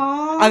 Oh, okay.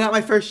 Aww. I got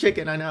my first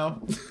chicken, I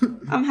know.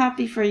 I'm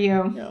happy for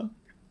you. Yeah.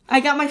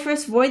 I got my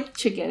first void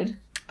chicken.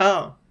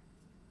 Oh.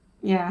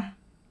 Yeah.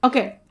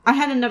 Okay, I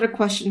had another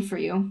question for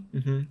you.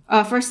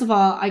 Mm-hmm. First of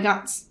all, I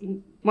got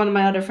one of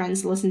my other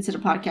friends to listen to the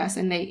podcast,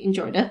 and they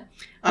enjoyed it.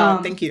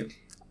 Thank you.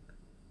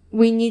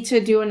 We need to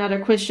do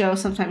another quiz show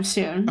sometime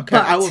soon. Okay,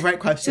 I will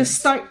write questions. To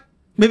start...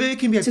 Maybe it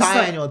can be a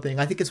biannual thing.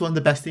 I think it's one of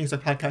the best things our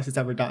podcast has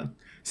ever done.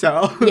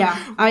 So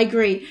yeah, I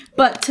agree.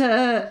 But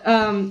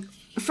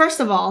first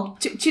of all,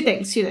 two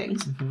things.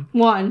 Mm-hmm.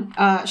 One,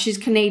 she's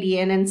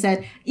Canadian and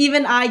said,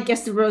 even I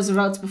guessed the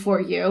Roosevelts before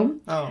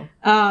you. Oh.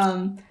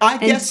 I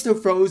guessed the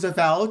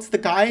Roosevelts, the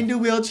guy in the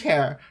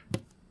wheelchair.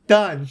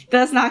 Done.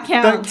 Does not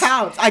count. That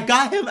counts. I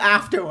got him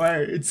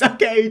afterwards.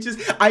 Okay,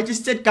 I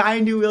just said guy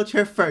in the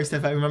wheelchair first,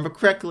 if I remember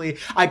correctly.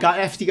 I got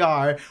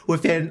FDR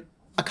within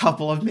a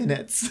couple of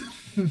minutes.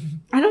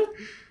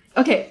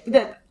 Okay,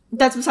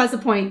 that's besides the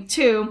point.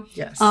 Two,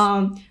 yes.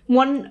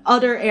 One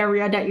other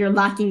area that you're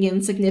lacking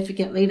in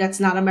significantly that's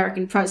not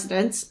American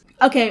presidents.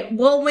 Okay,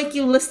 we'll make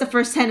you list the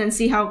first 10 and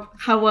see how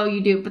well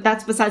you do, but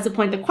that's besides the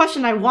point. The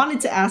question I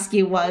wanted to ask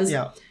you was,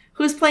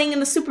 who's playing in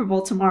the Super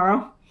Bowl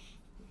tomorrow?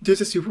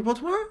 There's a Super Bowl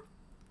tomorrow?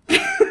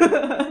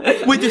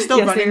 Wait, they're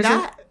still running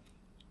that?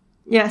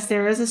 Yes,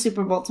 there is a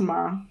Super Bowl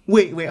tomorrow.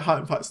 Wait, hold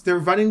on, pause. They're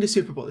running the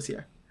Super Bowl this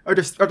year. Are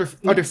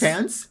there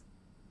fans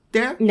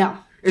there? No.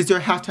 Is there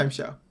a halftime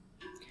show?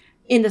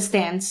 In the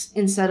stands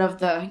instead of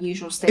the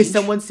usual stage. Is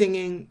someone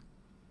singing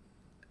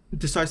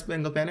the Star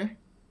Spangled Banner?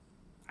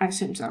 I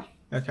assume so.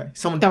 Okay.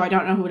 Someone. Though I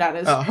don't know who that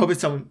is. I hope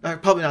it's someone.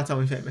 Probably not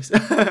someone famous. The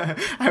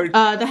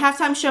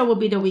halftime show will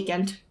be The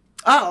Weeknd.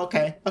 Oh,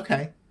 okay.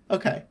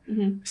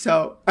 Mm-hmm.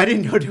 So I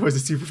didn't know there was a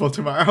Super Bowl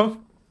tomorrow.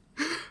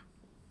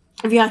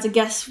 If you had to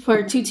guess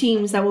for two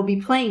teams that will be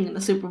playing in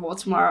the Super Bowl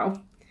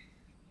tomorrow.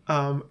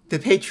 The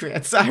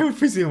Patriots, I would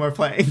presume, are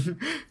playing.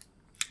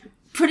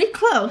 Pretty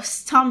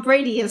close. Tom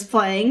Brady is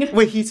playing.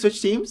 Wait, he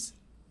switched teams?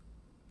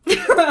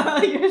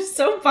 You're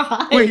so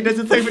behind. Wait, he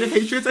doesn't play for the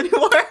Patriots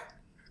anymore?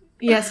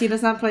 Yes, he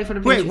does not play for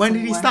the Patriots. Wait, when did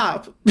anymore. he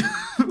stop?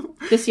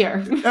 This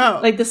year. Oh.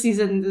 Like this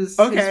season is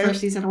his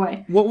first season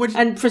away. What would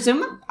And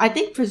I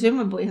think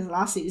presumably his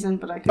last season,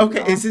 but I could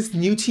Okay, is this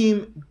new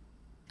team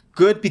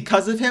good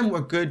because of him or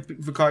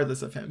good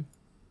regardless of him?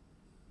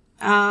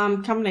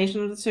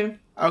 Combination of the two.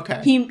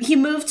 Okay. He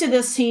moved to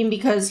this team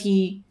because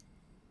he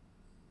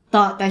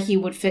thought that he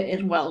would fit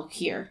in well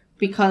here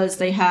because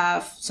they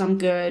have some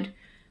good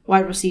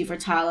wide receiver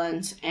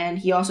talent, and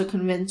he also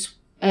convinced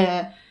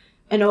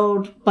an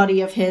old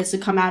buddy of his to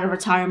come out of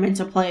retirement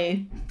to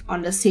play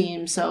on this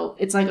team. So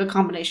it's like a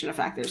combination of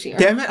factors here.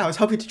 Damn it, I was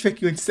hoping to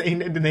trick you into saying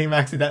the name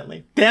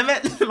accidentally. Damn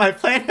it, my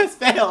plan has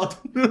failed.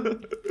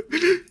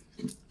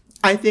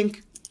 I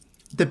think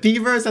the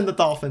Beavers and the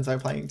Dolphins are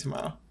playing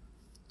tomorrow.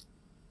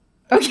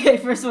 Okay,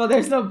 first of all,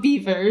 there's no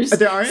Beavers.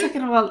 There aren't?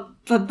 Second of all,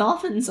 the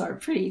Dolphins are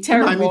pretty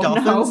terrible. Miami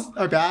Dolphins No.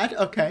 are bad?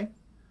 Okay.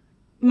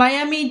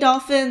 Miami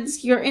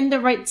Dolphins, you're in the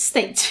right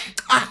state.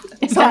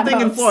 Something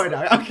in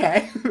Florida.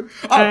 Okay.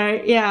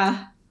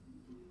 Yeah.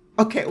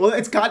 Okay, well,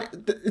 it's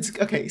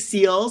okay,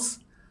 seals,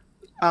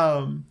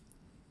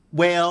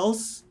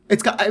 whales.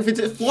 If it's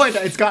in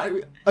Florida, it's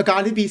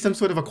got to be some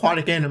sort of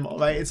aquatic animal,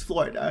 right? It's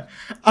Florida.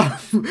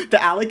 The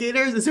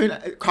alligators, is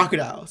there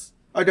crocodiles?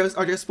 Are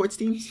there sports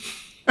teams?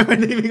 Am I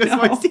naming a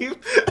sports team?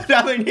 I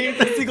haven't named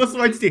a single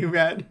sports team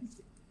yet.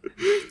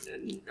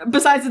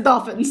 Besides the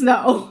Dolphins,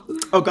 no.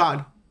 Oh,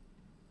 God.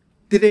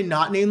 Did they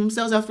not name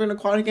themselves after an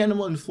aquatic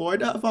animal in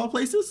Florida, of all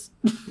places?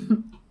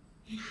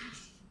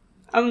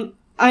 I'm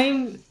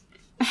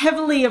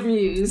heavily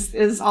amused,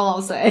 is all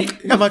I'll say.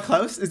 Am I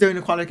close? Is there an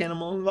aquatic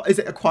animal? Is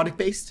it aquatic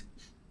based?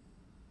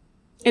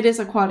 It is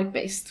aquatic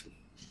based.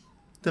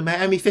 The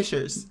Miami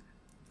Fishers.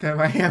 The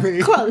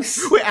Miami.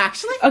 Close. Wait,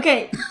 actually?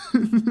 Okay.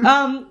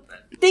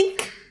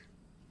 Think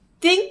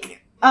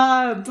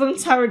Bloom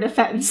Tower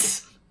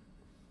Defense.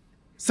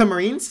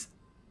 Submarines?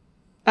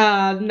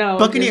 No.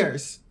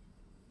 Buccaneers.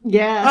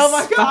 Yes. Oh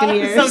my God,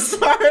 Buccaneers. I'm so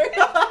sorry.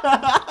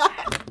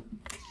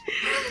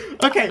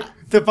 Okay,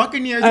 the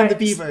Buccaneers and the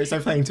Beavers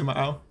are playing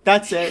tomorrow.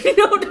 That's it.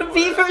 No, the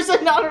Beavers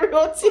are not a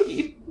real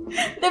team.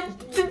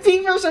 The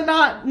Beavers are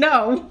not.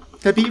 No.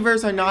 The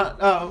Beavers are not.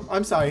 Oh,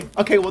 I'm sorry.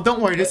 Okay, well, don't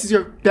worry. This is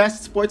your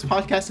best sports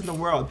podcast in the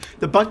world.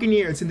 The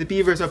Buccaneers and the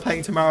Beavers are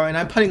playing tomorrow, and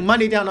I'm putting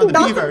money down on the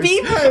Beavers. The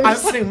Beavers. I'm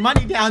putting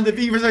money down. The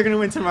Beavers are going to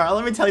win tomorrow.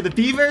 Let me tell you, the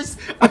Beavers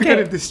are going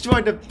to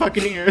destroy the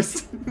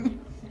Buccaneers.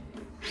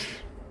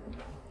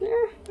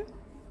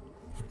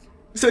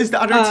 So is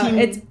the other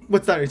team?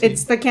 What's the other team?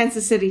 It's the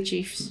Kansas City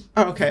Chiefs.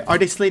 Oh, okay. Are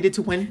they slated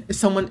to win? Is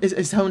someone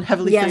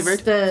heavily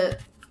favored? Yes,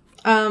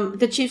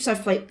 the Chiefs are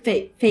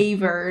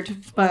favored,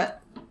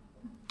 but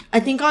I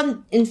think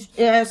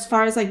as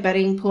far as like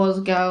betting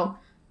pools go,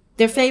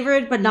 they're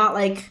favored, but not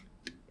like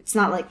it's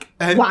not like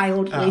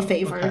wildly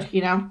favored. Okay.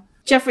 You know,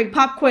 Jeffrey,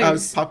 pop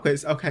quiz. Pop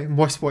quiz. Okay,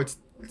 more sports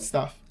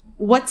stuff.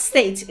 What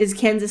state is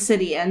Kansas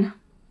City in?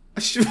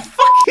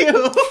 Fuck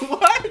you!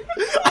 What?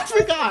 I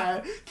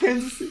forgot.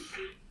 Kansas City.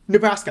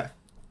 Nebraska.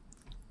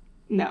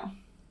 No.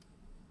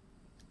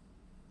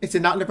 Is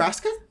it not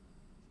Nebraska?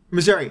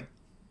 Missouri.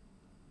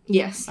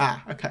 Yes.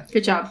 Ah, okay.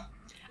 Good job.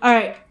 All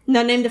right.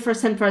 Now name the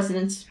first 10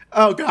 presidents.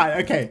 Oh, God.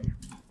 Okay.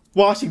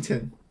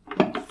 Washington.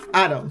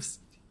 Adams.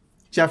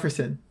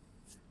 Jefferson.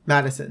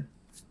 Madison.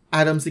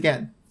 Adams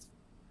again.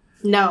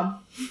 No.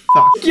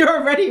 Fuck. You're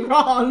already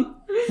wrong.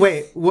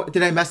 Wait, what,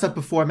 did I mess up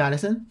before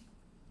Madison?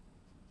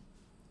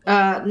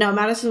 No,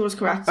 Madison was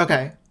correct.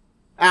 Okay.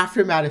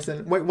 After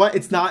Madison. Wait, what?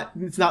 It's not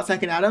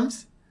second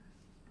Adams?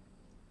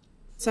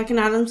 Second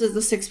Adams is the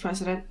 6th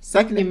president.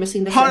 Second. You're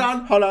missing the Hold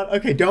 5th. on.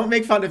 Okay, don't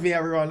make fun of me,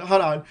 everyone.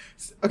 Hold on.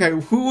 Okay,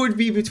 who would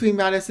be between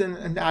Madison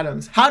and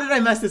Adams? How did I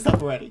mess this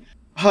up already?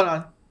 Hold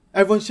on.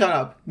 Everyone shut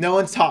up. No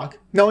one talk.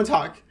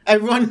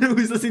 Everyone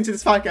who's listening to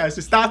this podcast,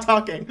 just stop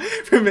talking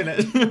for a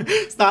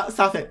minute.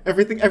 Stop it.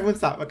 Everyone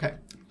stop. Okay.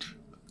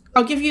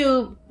 I'll give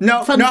you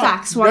fun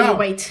facts while you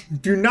wait.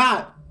 Do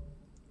not.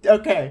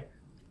 Okay.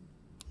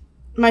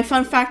 My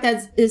fun fact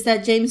is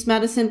that James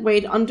Madison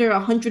weighed under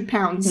 100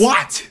 pounds.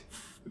 What?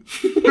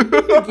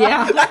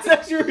 Yeah. That's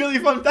actually a really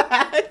fun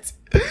fact.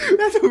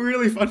 That's a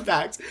really fun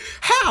fact.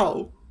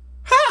 How?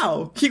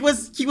 He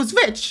was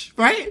rich,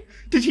 right?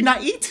 Did he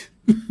not eat?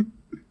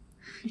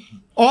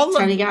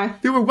 Tiny guy.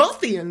 They were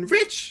wealthy and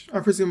rich,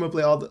 or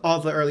presumably all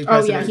the early Oh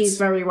presidents. yeah, he's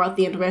very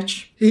wealthy and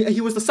rich.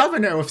 He was the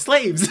sovereign with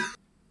slaves.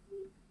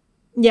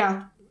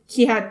 Yeah,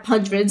 he had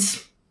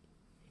hundreds.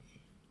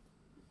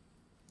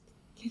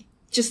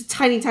 Just a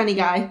tiny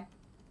guy.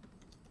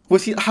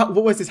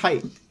 What was his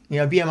height?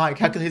 BMI.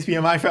 Calculate his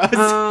BMI for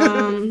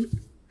us.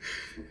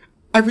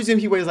 I presume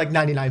he weighs like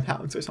 99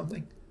 pounds or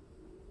something.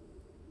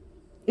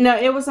 No,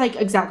 it was like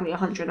exactly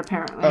 100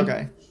 apparently.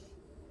 Okay.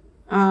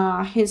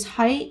 His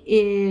height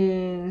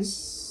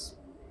is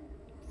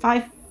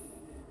 5'8".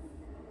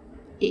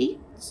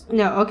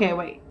 No, okay,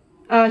 wait.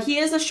 He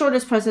is the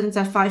shortest president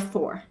at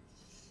 5'4".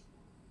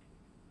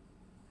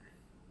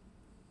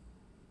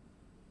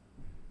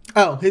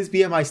 Oh, his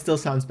BMI still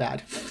sounds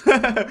bad.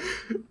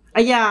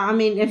 Yeah, I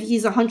mean, if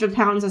he's 100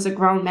 pounds as a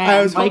grown man.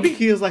 I was hoping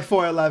he was like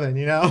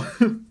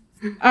 4'11",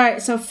 All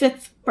right, so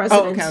fifth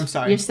president. Oh, okay, I'm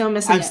sorry. You're still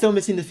missing I'm still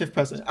missing the fifth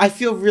president. I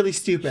feel really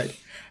stupid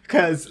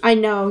because... I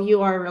know,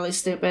 you are really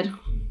stupid.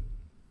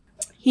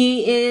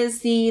 He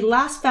is the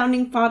last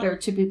founding father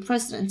to be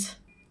president.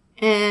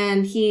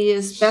 And he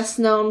is best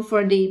known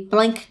for the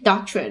blank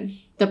doctrine.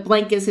 The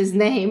blank is his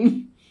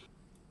name.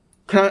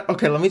 Can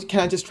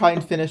I just try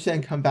and finish it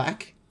and come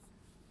back?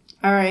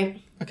 All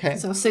right. Okay.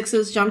 So 6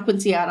 is John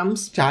Quincy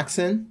Adams.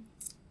 Jackson.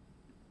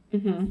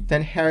 Mm-hmm.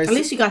 Then Harrison. At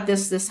least you got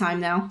this time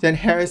now. Then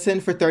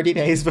Harrison for 30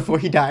 days before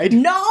he died.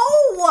 No,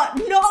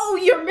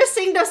 you're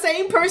missing the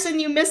same person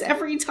you miss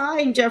every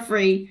time,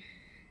 Jeffrey.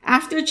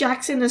 After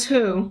Jackson is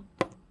who?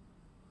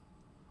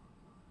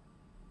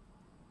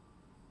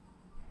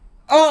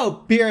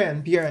 Oh,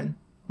 Buren,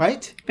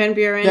 right? Van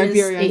Buren is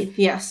 8th,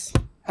 yes.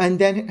 And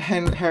then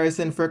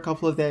Harrison for a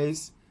couple of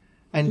days.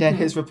 And then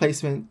his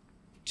replacement,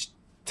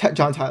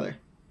 John Tyler.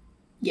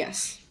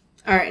 Yes.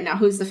 All right, now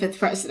who's the 5th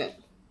president?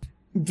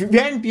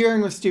 Van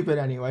Buren was stupid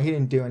anyway. He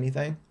didn't do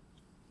anything.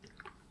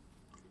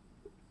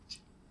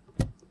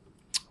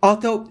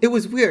 Although, it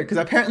was weird, because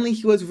apparently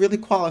he was really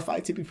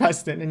qualified to be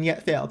president and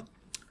yet failed.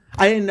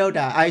 I didn't know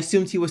that. I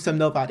assumed he was some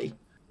nobody.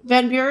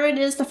 Van Buren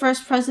is the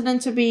first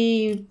president to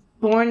be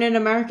born an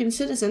American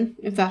citizen,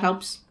 if that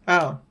helps.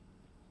 Oh.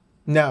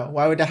 No,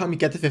 why would that help me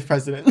get the 5th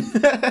president?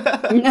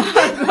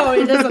 No,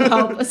 it doesn't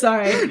help.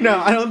 Sorry. No,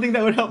 I don't think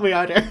that would help me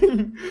either.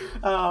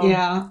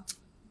 Yeah.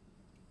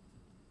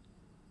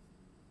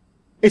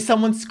 Is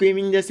someone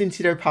screaming this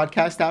into their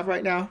podcast app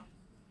right now?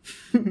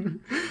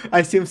 I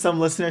assume some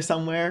listener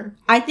somewhere.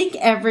 I think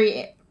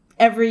every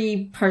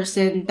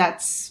person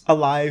that's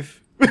alive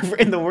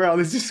in the world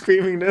is just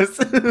screaming this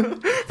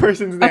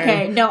person's name.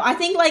 Okay, no, I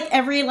think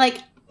every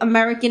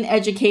American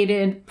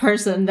educated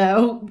person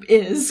though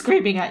is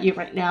screaming at you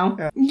right now.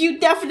 Yeah. You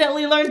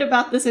definitely learned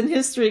about this in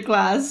history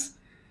class.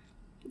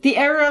 The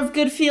era of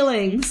good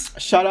feelings.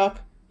 Shut up.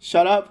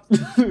 Shut up.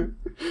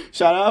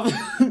 Shut up.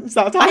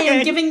 Stop talking. I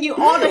am giving you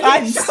all the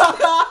hints.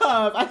 Shut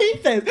up. I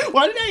hate this.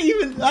 Why did I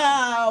even...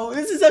 Oh,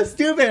 this is so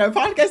stupid. Our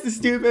podcast is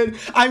stupid.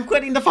 I'm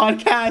quitting the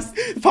podcast.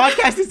 The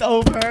podcast is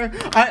over.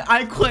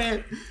 I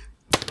quit.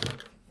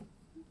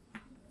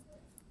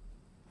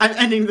 I'm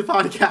ending the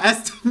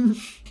podcast.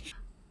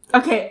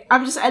 Okay,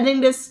 I'm just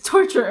ending this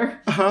torture.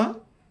 Uh-huh.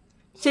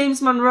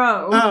 James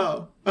Monroe.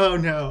 Oh. Oh,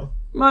 no.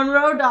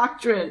 Monroe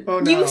Doctrine.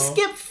 Oh, no. You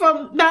skipped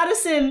from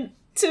Madison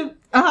to...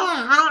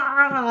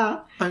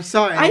 I'm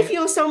sorry. I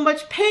feel so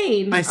much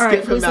pain. I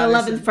skipped from who's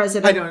Madison. the 11th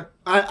president?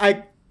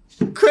 I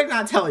could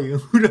not tell you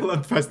who the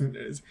 11th president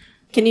is.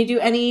 Can you do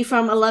any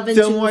from 11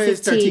 Fillmore to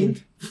 15?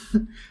 is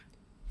 13th.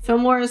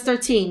 Fillmore is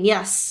 13,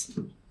 yes.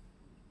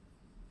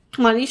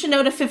 Come on, you should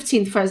know the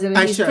 15th president.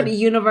 He's pretty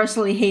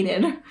universally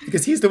hated.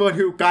 Because he's the one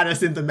who got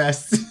us in the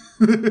mess.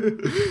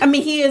 I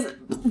mean, he is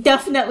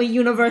definitely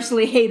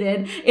universally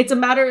hated. It's a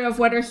matter of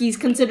whether he's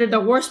considered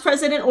the worst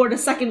president or the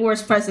second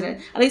worst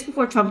president. At least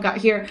before Trump got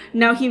here.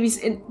 Now he was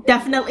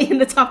definitely in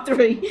the top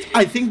 3.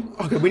 I think,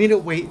 we need to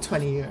wait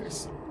 20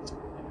 years.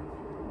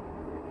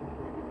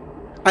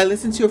 I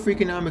listened to a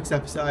Freakonomics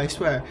episode, I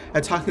swear,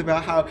 that talked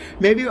about how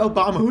maybe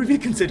Obama would be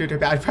considered a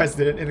bad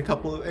president in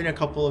a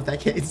couple of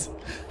decades.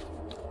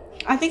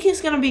 I think he's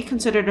going to be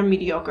considered a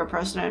mediocre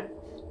president.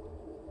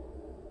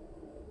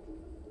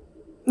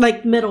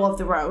 Middle of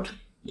the road.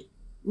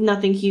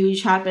 Nothing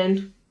huge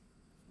happened.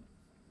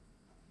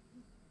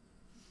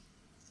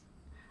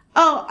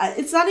 Oh,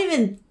 it's not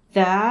even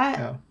that.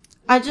 Oh.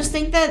 I just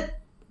think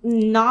that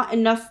not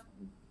enough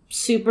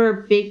super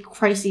big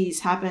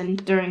crises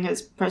happened during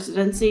his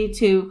presidency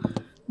to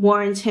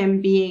warrant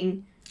him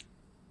being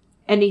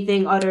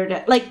anything other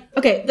than...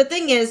 okay, the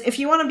thing is, if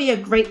you want to be a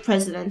great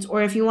president,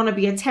 or if you want to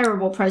be a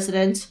terrible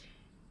president,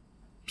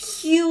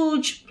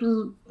 huge,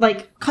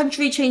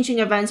 country-changing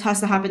events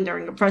has to happen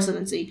during the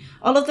presidency.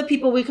 All of the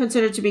people we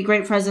consider to be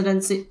great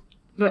presidents,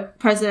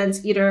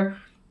 either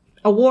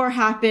a war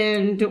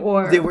happened,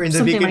 or they were in the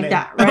something beginning. Like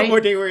that, right? Or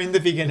they were in the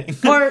beginning.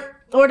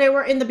 or they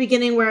were in the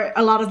beginning where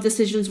a lot of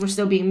decisions were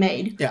still being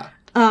made. Yeah.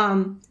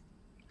 But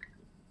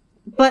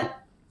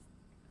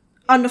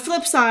on the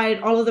flip side,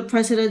 all of the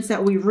presidents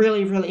that we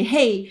really, really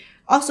hate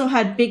also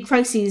had big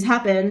crises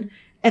happen,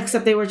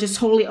 except they were just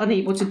totally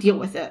unable to deal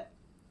with it.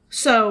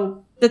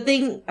 So the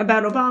thing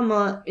about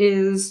Obama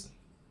is,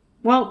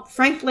 well,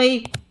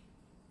 frankly,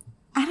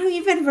 I don't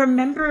even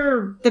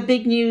remember the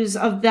big news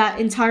of that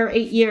entire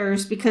 8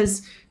 years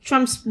because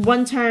Trump's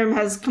one term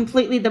has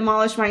completely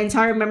demolished my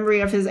entire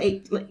memory of his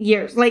 8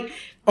 years. Like,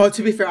 oh,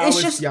 to be fair, I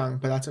was just young,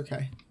 but that's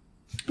okay.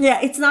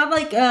 Yeah, it's not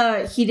like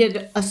he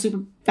did a super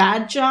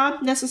bad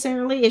job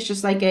necessarily. It's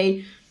just like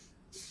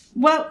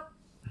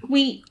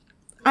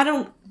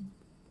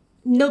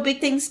no big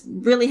things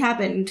really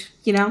happened,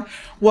 you know?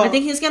 Well, I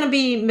think he's going to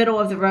be middle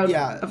of the road.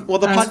 Yeah. Well,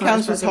 the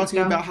podcast was talking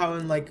about how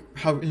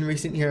in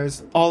recent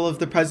years, all of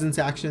the president's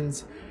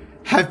actions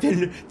have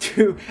been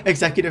through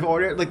executive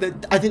order. Like,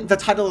 I think the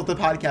title of the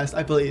podcast,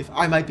 I believe,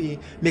 I might be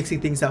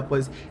mixing things up,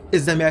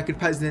 is the American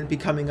president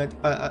becoming a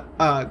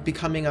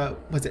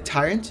was it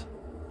tyrant?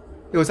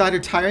 It was either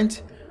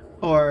tyrant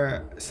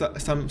or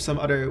some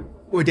other,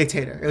 or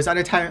dictator. It was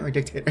either tyrant or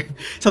dictator,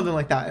 something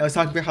like that. I was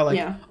talking about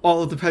how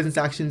all of the president's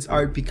actions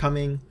are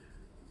becoming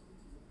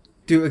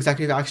through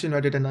executive action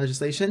rather than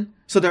legislation.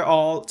 So they're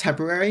all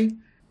temporary.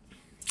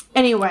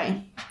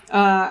 Anyway,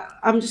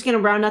 I'm just gonna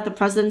round out the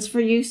presidents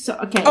for you. So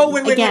okay. Oh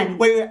wait!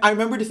 I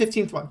remember the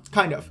 15th one.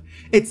 Kind of.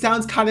 It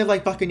sounds kind of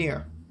like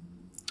Buccaneer.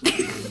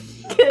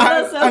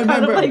 I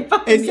remember.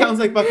 It sounds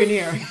like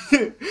Buccaneer.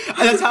 And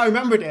that's how I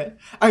remembered it.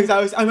 I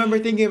remember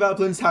thinking about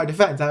Bloom's Tower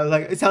Defense. I was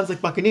like, it sounds like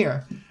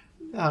Buccaneer.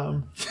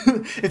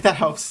 If that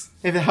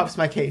helps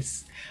my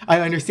case.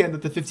 I understand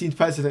that the 15th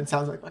president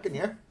sounds like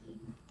Buccaneer.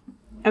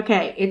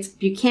 Okay, it's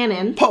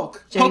Buchanan.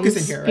 Polk. Polk is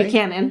in here, right?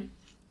 Buchanan.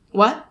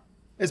 What?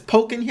 Is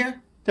Polk in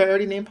here? Did I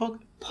already name Polk?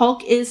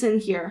 Polk is in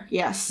here,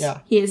 yes.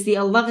 Yeah. He is the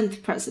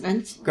 11th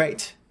president.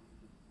 Great.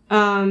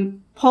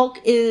 Polk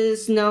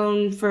is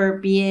known for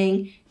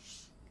being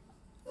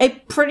a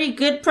pretty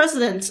good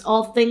president,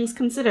 all things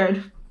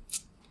considered.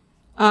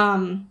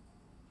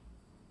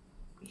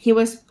 He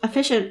was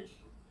efficient.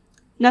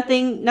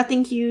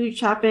 Nothing huge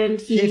happened.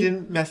 He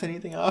didn't mess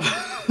anything up.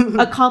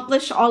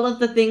 accomplished all of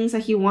the things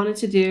that he wanted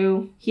to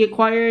do. He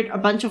acquired a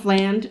bunch of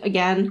land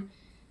again.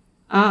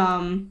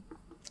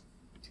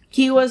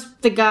 He was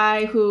the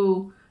guy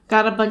who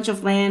got a bunch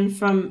of land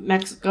from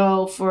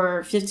Mexico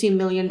for $15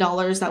 million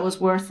that was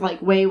worth like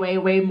way, way,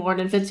 way more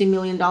than $15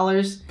 million.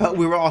 But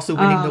we were also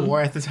winning the war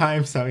at the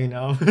time, so you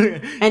know.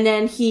 And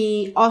then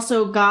he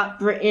also got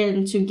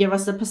Britain to give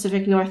us the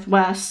Pacific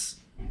Northwest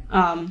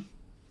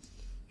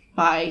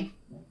by,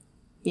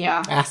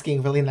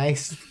 asking really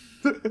nice.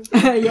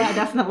 yeah,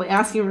 definitely.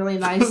 Asking really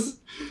nice.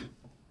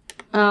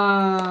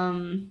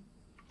 But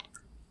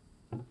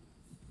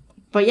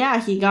yeah,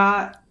 he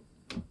got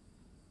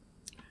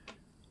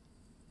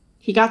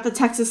the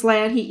Texas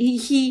land.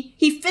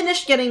 He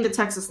finished getting the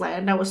Texas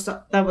land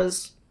that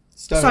was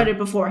started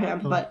before him,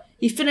 but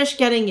he finished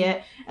getting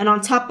it, and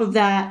on top of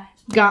that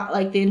got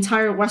like the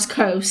entire West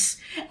Coast,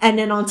 and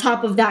then on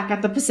top of that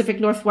got the Pacific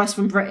Northwest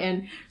from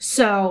Britain.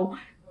 So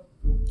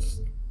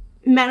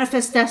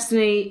manifest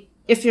destiny,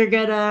 if you're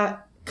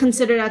gonna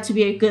consider that to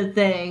be a good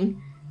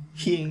thing,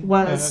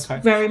 was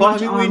very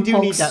much on we do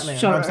Polk's need that land.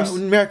 shoulders.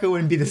 America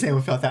wouldn't be the same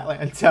without that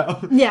land. So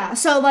yeah,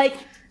 so like.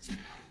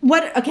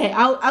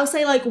 I'll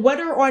say, like,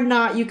 whether or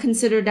not you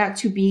consider that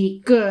to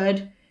be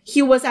good,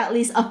 he was at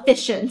least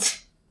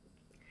efficient.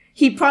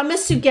 He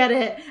promised to get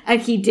it,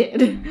 and he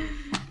did.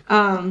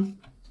 12th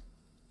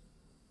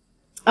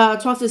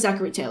is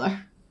Zachary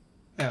Taylor.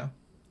 Yeah.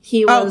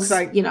 He was,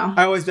 I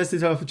always mess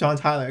it up with John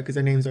Tyler, because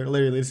their names are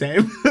literally the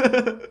same.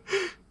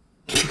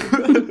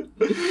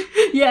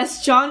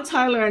 Yes, John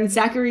Tyler and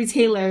Zachary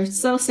Taylor,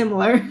 so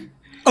similar.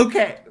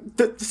 Okay,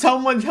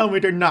 someone tell me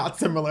they're not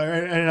similar,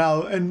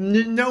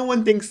 and no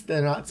one thinks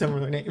they're not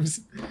similar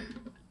names.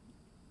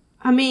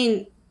 I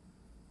mean,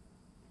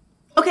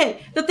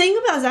 okay, the thing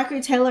about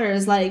Zachary Taylor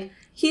is, like,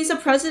 he's a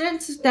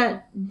president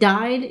that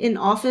died in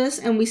office,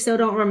 and we still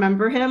don't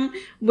remember him,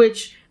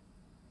 which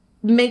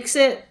makes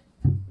it,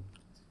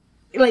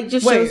 like,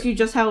 just shows you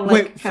just how,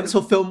 like...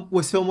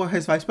 was Fillmore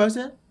his vice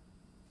president?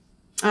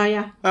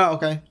 Yeah. Oh,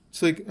 okay.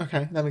 So,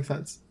 okay, that makes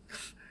sense.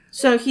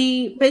 So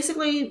he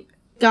basically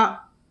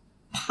got...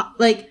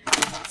 Like,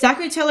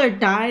 Zachary Taylor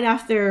died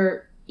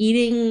after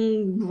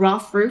eating raw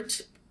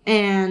fruit,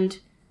 and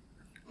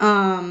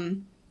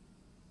some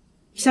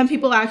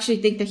people actually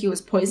think that he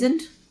was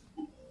poisoned.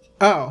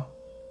 Oh.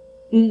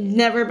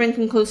 Never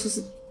been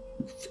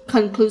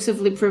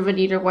conclusively proven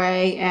either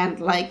way, and,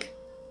 like,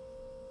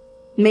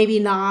 maybe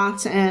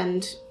not,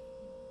 and,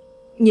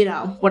 you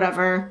know,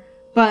 whatever.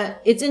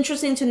 But it's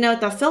interesting to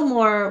note that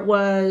Fillmore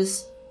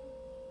was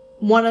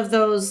one of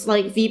those,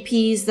 like,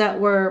 VPs that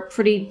were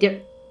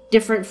pretty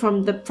different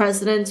from the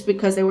president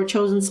because they were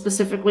chosen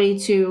specifically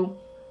to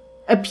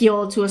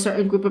appeal to a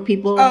certain group of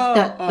people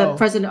that the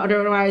president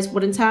otherwise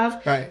wouldn't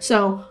have. Right.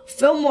 So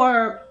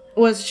Fillmore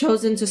was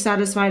chosen to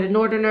satisfy the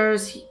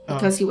Northerners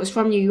because he was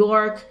from New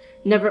York,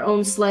 never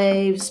owned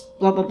slaves,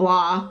 blah, blah,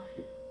 blah.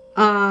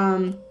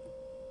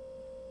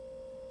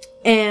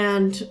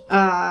 And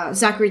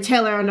Zachary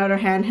Taylor, on the other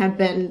hand, had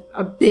been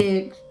a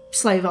big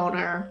slave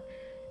owner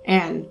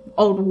and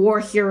old war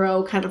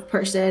hero kind of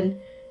person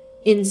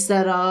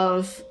instead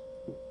of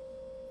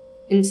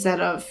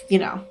instead of,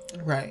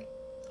 Right.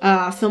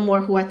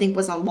 Fillmore, who I think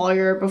was a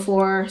lawyer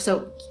before.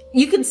 So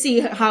you can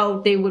see how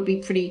they would be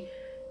pretty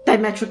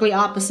diametrically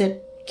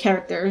opposite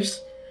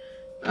characters.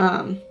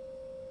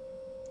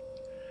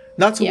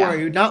 Not to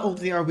worry, not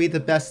only are we the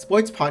best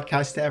sports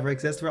podcast to ever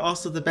exist, we're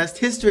also the best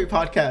history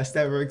podcast to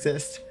ever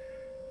exist.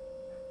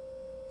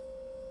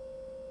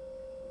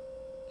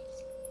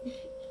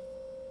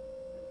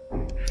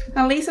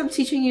 At least I'm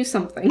teaching you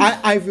something.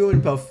 I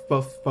ruined both.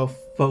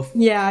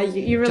 Yeah,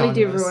 you really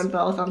do genres. ruin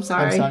both. I'm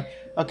sorry.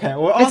 Okay,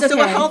 we're also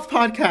a okay. health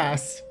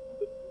podcast.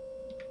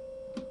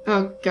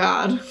 Oh,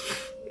 God.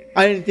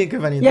 I didn't think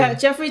of anything. Yeah,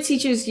 Jeffrey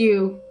teaches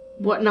you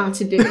what not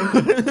to do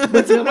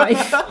with your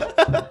life.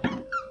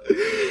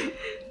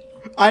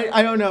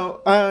 I don't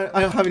know. I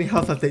don't have any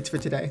health updates for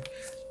today.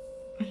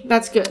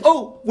 That's good.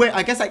 Oh wait,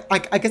 I guess I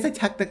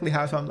technically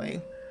have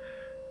something.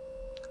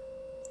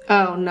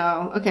 Oh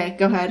no. Okay,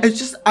 go ahead. It's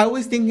just I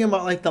was thinking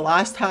about like the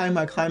last time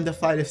I climbed a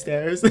flight of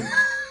stairs.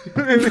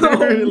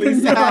 Really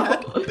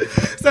sad.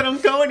 So I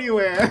don't go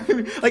anywhere.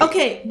 Like,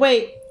 okay,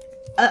 wait.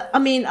 I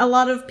mean, a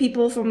lot of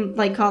people from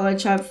like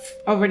college have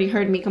already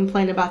heard me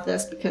complain about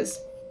this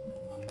because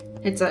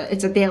it's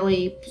a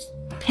daily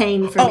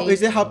pain for me. Oh,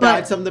 is it how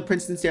bad some of the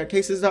Princeton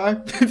staircases are?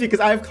 Because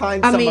I've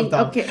climbed some of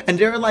them, and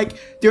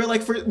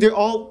they're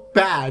all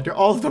bad.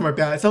 All of them are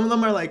bad. Some of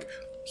them are like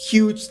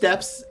huge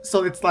steps,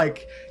 so it's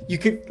like you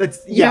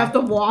have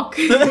to walk.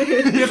 You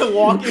have to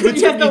walk. You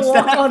have to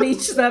walk on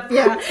each step.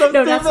 Yeah.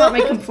 No, that's not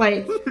my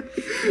complaint.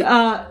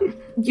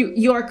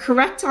 You are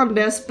correct on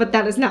this, but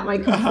that is not my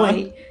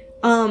complaint.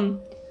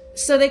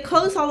 So they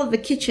closed all of the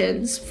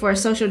kitchens for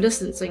social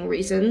distancing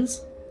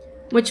reasons,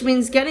 which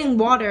means getting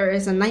water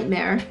is a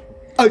nightmare.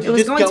 Oh, it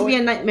was going to be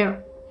a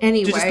nightmare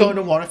anyway. You just go in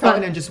a water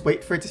fountain and just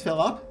wait for it to fill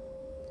up?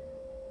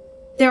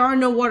 There are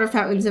no water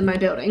fountains in my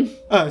building.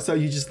 Oh, so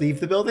you just leave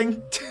the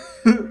building?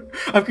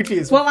 I'm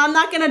confused. Well, I'm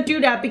not going to do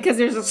that because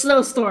there's a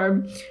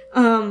snowstorm.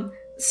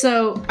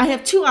 So I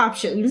have two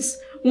options.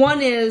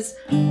 One is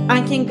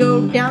I can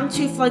go down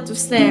 2 flights of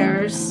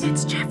stairs.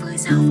 It's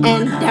Jeffrey's health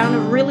and corner. down a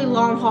really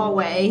long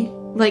hallway.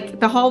 Like,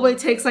 the hallway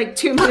takes like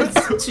 2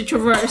 minutes to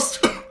traverse.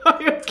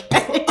 Are you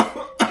okay?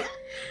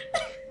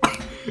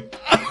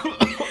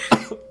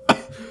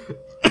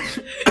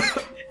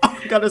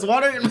 God, there's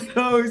water in my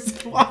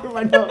nose. Water in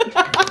my nose.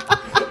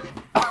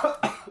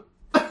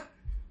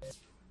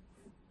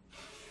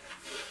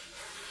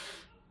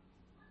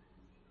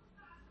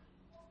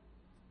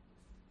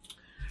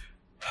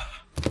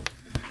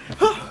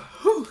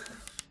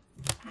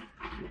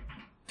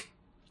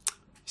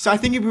 So I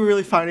think it'd be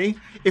really funny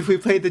if we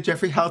played the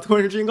Jeffrey Health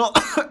Corner jingle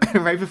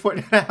right before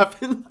that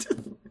happened.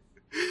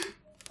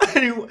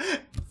 Anyway.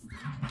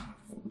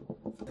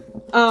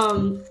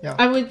 Yeah.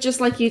 I would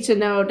just like you to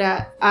know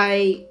that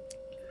I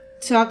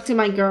talked to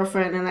my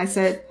girlfriend and I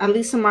said, at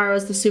least tomorrow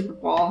is the Super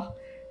Bowl.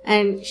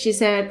 And she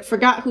said,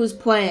 forgot who's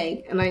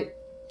playing. And I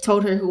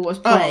told her who was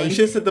playing. Oh, you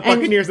should have said the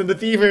Buccaneers and the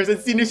Beavers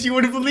and seen if she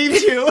would have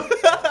believed you.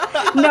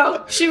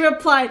 No, she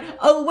replied,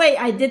 oh wait,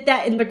 I did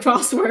that in the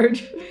crossword.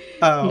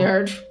 Oh.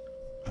 Nerd.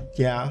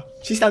 Yeah.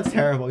 She sounds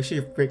terrible. You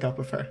should break up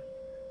with her.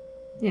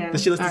 Yeah.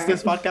 Does she listen to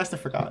this podcast? I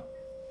forgot.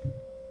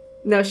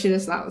 No, she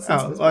does not listen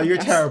to this podcast. Oh, you're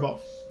terrible.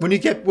 When you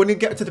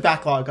get to the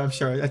backlog, I'm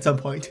sure at some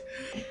point.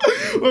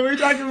 What we were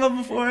talking about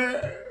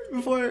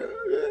before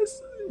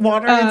this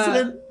water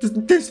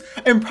incident. This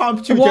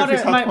impromptu water.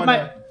 Jeffrey's Health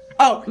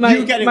Corner.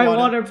 You getting my water.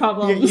 water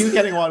problem. Yeah, you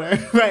getting water,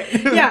 right?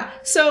 Yeah.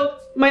 So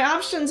my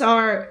options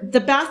are the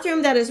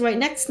bathroom that is right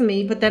next to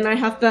me, but then I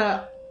have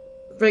to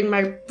bring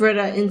my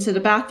Brita into the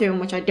bathroom,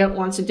 which I don't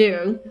want to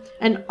do.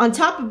 And on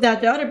top of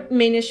that, the other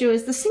main issue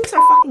is the sinks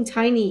are fucking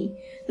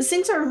tiny. The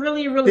sinks are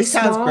really, really This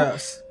small. sounds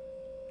gross.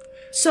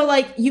 So,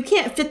 like, you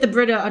can't fit the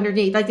Brita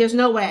underneath. Like, there's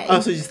no way. Oh,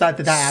 so you just thought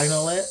to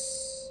diagonal it?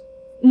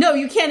 No,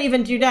 you can't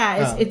even do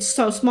that. It's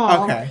so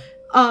small. Okay.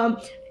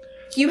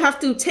 You have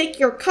to take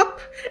your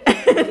cup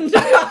and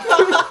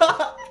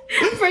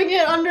bring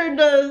it under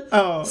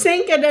the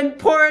sink and then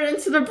pour it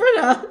into the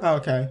Brita. Oh,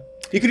 okay.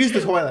 You could use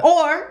the toilet.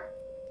 Or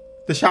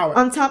the shower.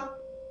 On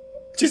top.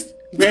 Just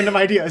random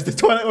ideas. The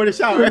toilet or the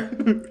shower.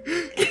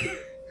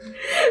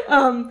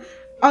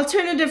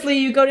 Alternatively,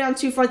 you go down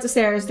 2 flights of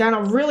stairs, down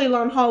a really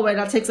long hallway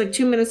that takes like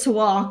 2 minutes to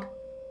walk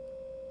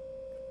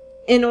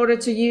in order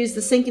to use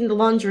the sink in the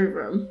laundry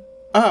room.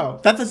 Oh,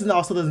 that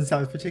doesn't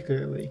sound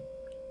particularly.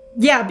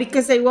 Yeah,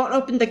 because they won't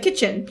open the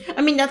kitchen.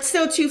 I mean, that's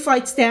still 2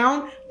 flights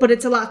down, but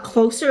it's a lot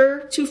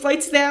closer 2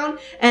 flights down,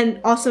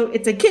 and also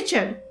it's a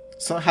kitchen.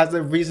 So it has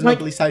a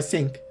reasonably sized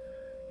sink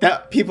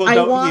that people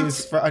don't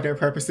use for other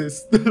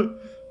purposes.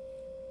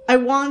 I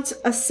want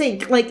a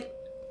sink. Like,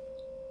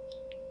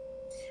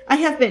 I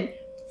have been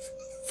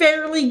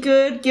fairly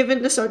good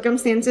given the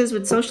circumstances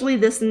with socially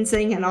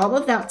distancing and all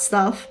of that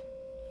stuff.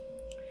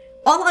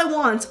 All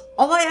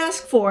I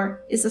ask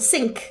for is a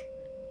sink.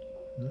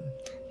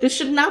 This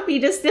should not be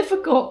this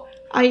difficult.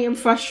 I am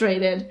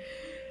frustrated.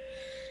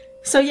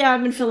 So yeah,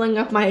 I've been filling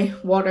up my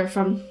water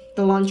from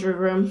the laundry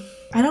room.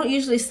 I don't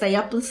usually stay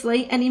up this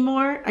late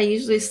anymore. I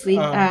usually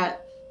sleep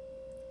at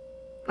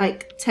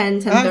like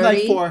 10, I have like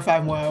 10:30. 4 or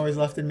 5 more hours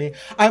left in me.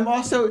 I'm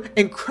also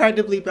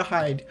incredibly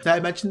behind. Did I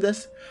mention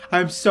this?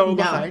 I'm so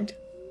behind.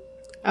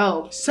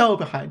 Oh. So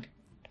behind.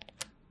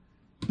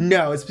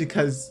 No, it's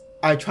because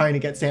I'm trying to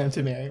get Sam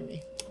to marry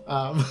me.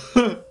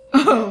 Oh.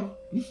 Okay.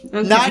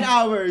 9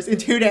 hours in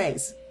 2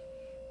 days.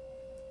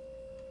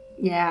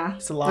 Yeah.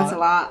 It's a lot. That's a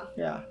lot.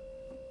 Yeah.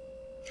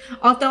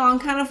 Although I'm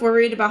kind of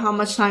worried about how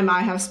much time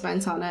I have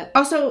spent on it.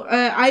 Also,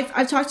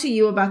 I've talked to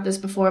you about this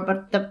before,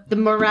 but the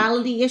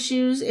morality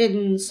issues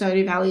in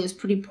Stardew Valley is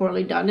pretty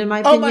poorly done, in my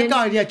opinion. Oh my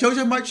god, yeah,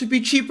 Jojo Mart should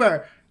be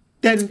cheaper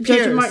than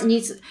Piers. Jojo Mart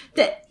needs...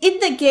 in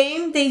the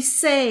game, they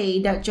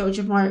say that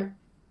Jojo Mart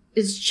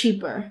is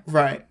cheaper.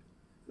 Right.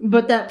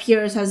 But that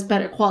Piers has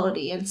better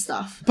quality and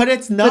stuff. But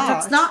it's not. But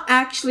that's not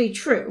actually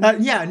true.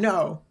 Yeah,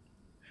 no.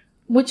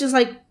 Which is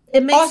like...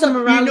 It makes Also, the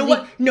morality... you know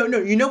what? No.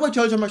 You know what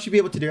Jojo Mart should be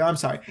able to do? I'm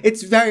sorry.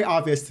 It's very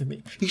obvious to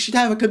me. You should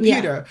have a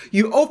computer.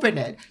 Yeah. You open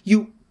it.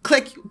 You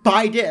click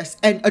buy this,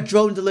 and a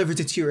drone delivers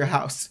it to your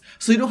house.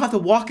 So you don't have to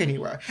walk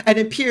anywhere. And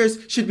then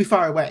Piers should be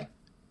far away.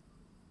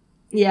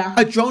 Yeah.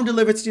 A drone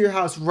delivers to your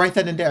house right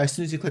then and there as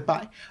soon as you click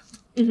buy.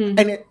 Mm-hmm.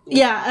 And it...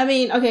 Yeah, I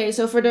mean, okay,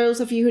 so for those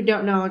of you who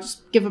don't know, I'll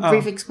just give a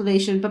brief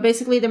explanation. But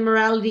basically the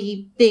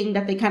morality thing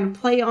that they kind of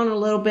play on a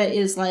little bit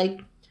is like...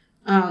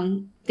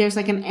 there's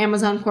like an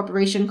Amazon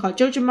corporation called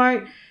Jojo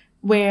Mart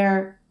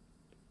where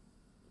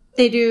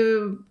it's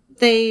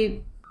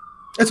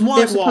more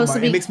like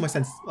Walmart. It makes more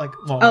sense like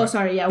Walmart. Oh,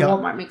 sorry. Yeah,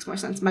 Walmart makes more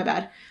sense. My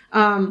bad.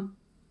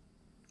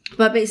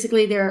 But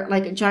basically they're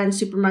like a giant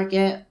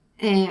supermarket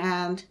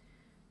and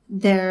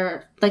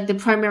they're like the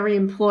primary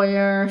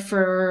employer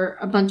for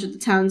a bunch of the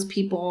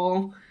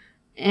townspeople.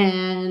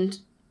 And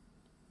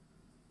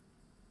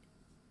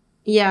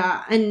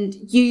yeah, and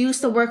you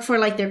used to work for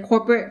like their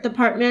corporate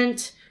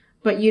department,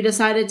 but you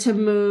decided to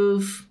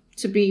move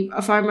to be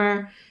a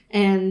farmer,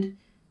 and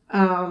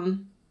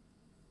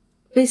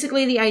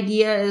basically the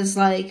idea is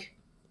like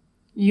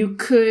you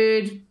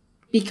could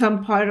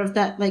become part of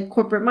that like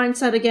corporate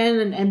mindset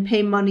again and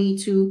pay money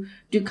to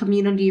do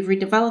community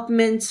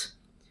redevelopment,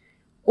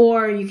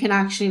 or you can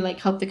actually like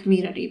help the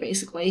community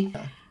basically.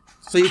 Yeah.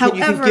 So you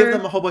can give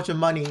them a whole bunch of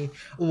money,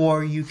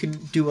 or you can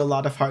do a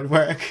lot of hard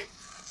work.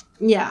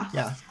 Yeah.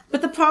 Yeah.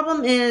 But the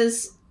problem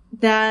is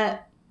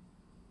that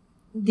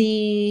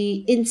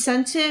the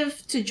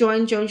incentive to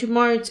join Jojo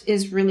Mart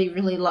is really,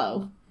 really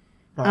low.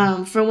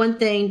 Right. For one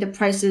thing, the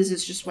prices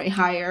is just way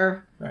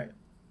higher. Right.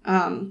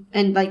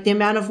 And like the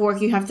amount of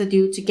work you have to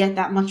do to get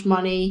that much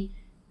money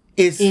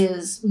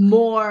is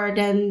more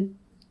than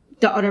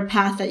the other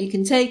path that you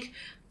can take.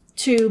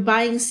 To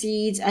buying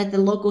seeds at the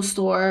local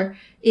store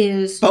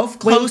is both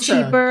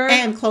closer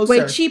and closer.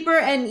 Way cheaper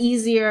and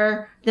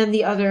easier than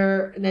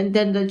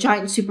than the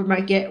giant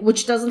supermarket,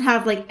 which doesn't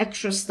have like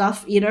extra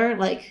stuff either.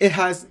 Like it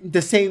has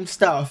the same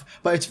stuff,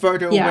 but it's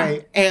further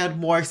away and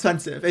more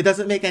expensive. It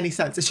doesn't make any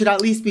sense. It should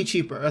at least be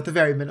cheaper at the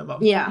very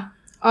minimum. Yeah.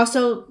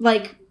 Also,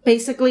 like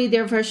basically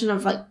their version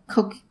of like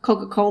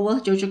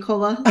Coca-Cola, Jojo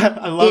Cola.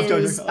 I love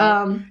Jojo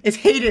Cola. It's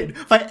hated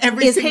by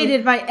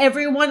hated by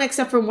everyone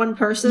except for one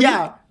person.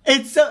 Yeah.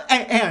 It's so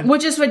and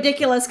which is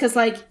ridiculous because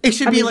like it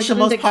should be like the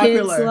most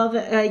popular. Kids love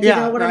it, like, you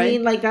know what I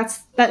mean? Like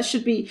that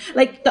should be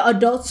like the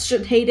adults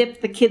should hate it,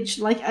 the kids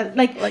should like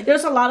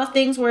there's a lot of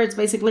things where it's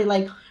basically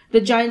like the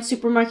giant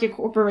supermarket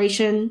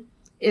corporation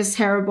is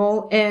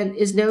terrible and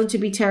is known to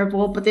be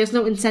terrible, but there's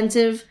no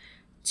incentive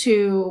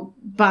to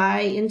buy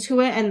into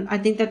it, and I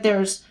think that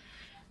there's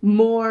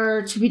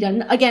more to be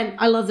done. Again,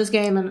 I love this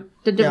game and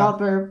the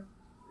developer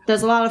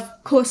does a lot of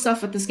cool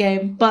stuff with this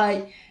game,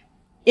 but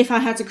if I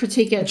had to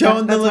critique it,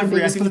 Joan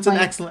Delivery, I think that's an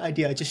excellent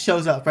idea. It just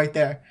shows up right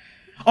there.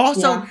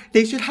 Also,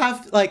 they should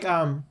have like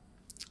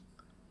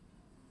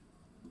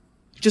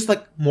just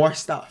like more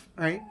stuff,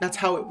 right? That's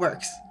how it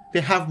works.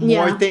 They have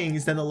more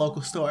things than the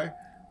local store.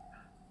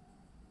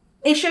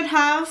 It should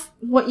have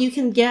what you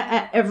can get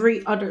at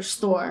every other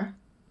store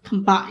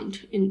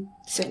combined in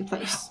the same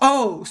place.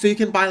 Oh, so you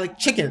can buy like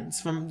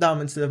chickens from them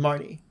instead of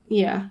Marty.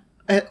 Yeah.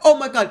 And, oh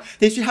my god,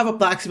 they should have a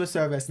blacksmith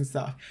service and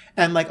stuff,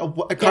 and like a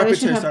carpenter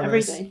service.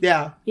 Everything.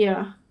 Yeah.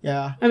 Yeah.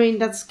 Yeah. I mean,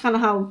 that's kind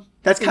of how.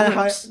 That's kind of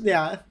how.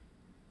 Yeah.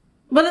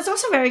 But it's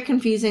also very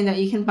confusing that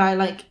you can buy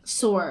like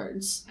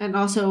swords, and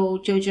also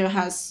Jojo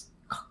has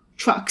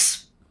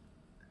trucks.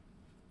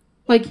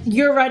 Like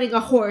you're riding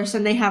a horse,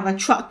 and they have a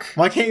truck.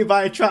 Why can't you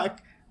buy a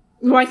truck?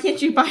 Why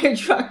can't you buy a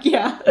truck?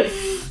 Yeah.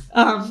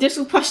 There's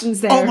some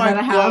questions there. Oh my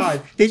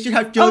god! They should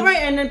have. Oh right,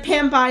 and then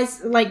Pam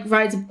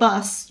rides a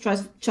bus,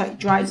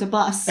 drives a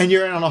bus, and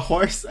you're on a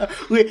horse.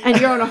 And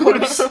you're on a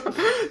horse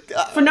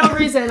for no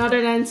reason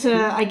other than to,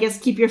 I guess,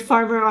 keep your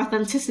farmer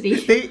authenticity.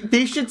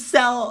 They should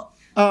sell.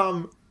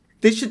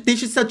 They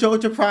should sell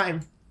Jojo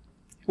Prime,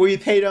 where you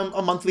pay them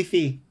a monthly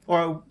fee,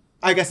 or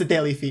I guess a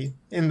daily fee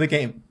in the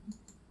game.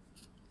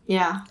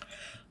 Yeah,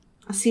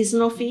 a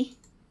seasonal fee.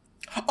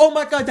 Oh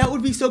my god, that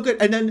would be so good.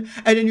 And then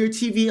your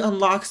TV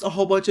unlocks a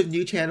whole bunch of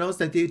new channels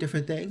that do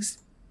different things.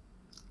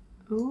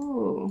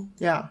 Ooh.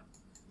 Yeah.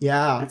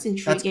 Yeah. That's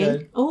intriguing. That's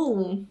good.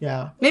 Oh.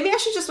 Yeah. Maybe I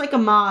should just make a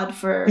mod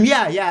for...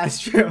 Yeah, it's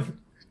true.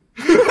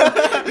 But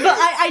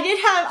I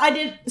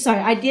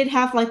did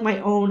have like my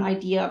own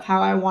idea of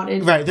how I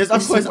wanted. Right, there's of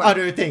this to course work.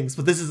 other things,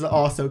 but this is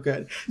also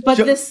good. But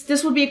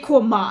this would be a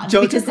cool mod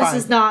Joja because Prime.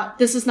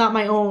 this is not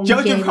my own game Joja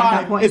at that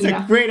Prime point. is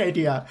a great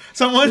idea.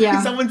 Someone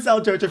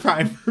sell Joja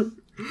Prime.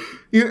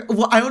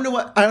 Well, I don't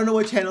know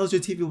what channels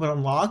your TV would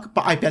unlock,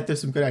 but I bet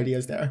there's some good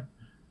ideas there.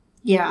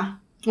 Yeah.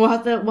 We'll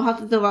have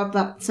to develop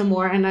that some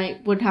more, and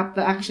I would have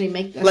to actually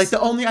make this. Like, the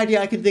only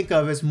idea I can think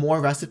of is more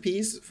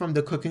recipes from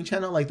the cooking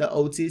channel, like the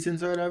old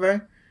seasons or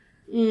whatever.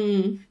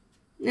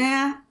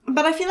 Yeah,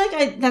 but I feel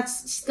like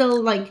that's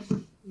still like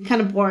kind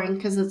of boring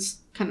because it's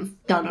kind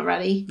of done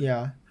already.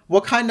 Yeah.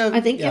 What kind of?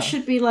 I think it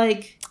should be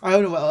like. I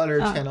don't know what other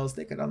channels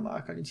they could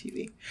unlock on your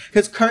TV.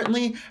 Because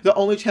currently, the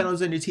only channels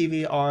on your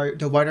TV are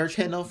the weather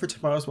channel for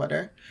tomorrow's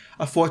weather,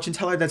 a fortune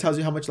teller that tells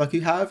you how much luck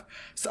you have.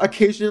 So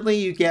occasionally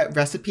you get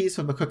recipes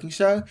from a cooking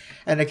show,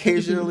 and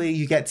occasionally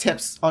you get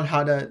tips on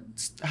how to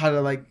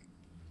like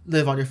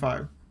live on your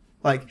farm.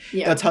 Like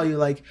they'll tell you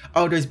like,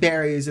 oh, there's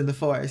berries in the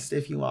forest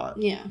if you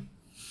want. Yeah.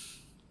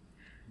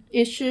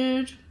 It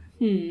should.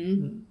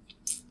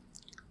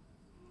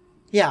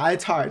 Yeah,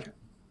 it's hard.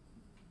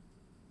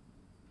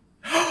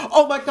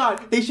 Oh my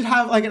god, they should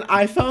have like an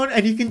iPhone,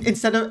 and you can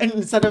instead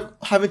of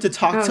having to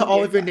talk to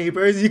all of your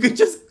neighbors, you can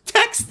just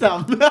text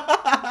them.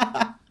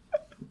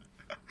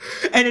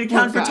 And it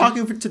counts for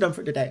talking to them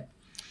for the day.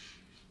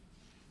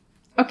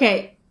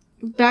 Okay,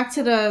 back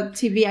to the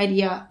TV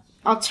idea.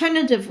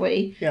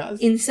 Alternatively,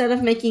 instead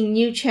of making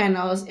new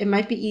channels, it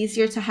might be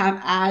easier to have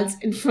ads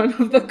in front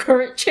of the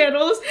current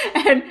channels,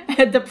 and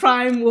the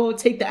Prime will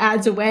take the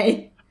ads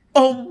away.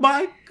 Oh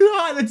my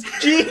god, that's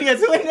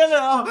genius! Wait,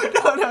 no.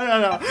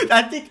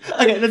 I think,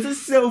 okay, this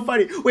is so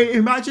funny. Wait,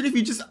 imagine if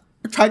you just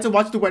tried to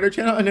watch the weather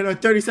channel and then a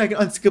 30-second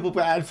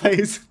unskippable ad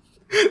plays.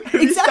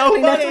 Exactly,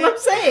 so that's what I'm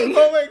saying.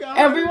 Oh my god.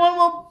 Everyone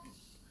will...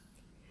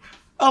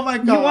 Oh my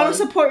god. You want to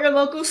support your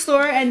local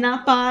store and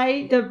not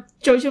buy the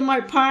Joja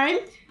Mart Prime?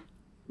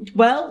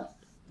 Well...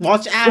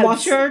 Watch ads.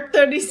 Watch your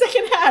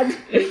 30-second ad.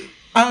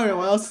 I don't know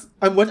what else.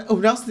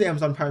 What else does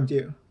Amazon Prime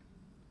do?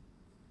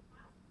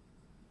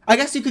 I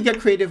guess you could get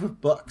creative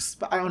with books,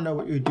 but I don't know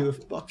what you would do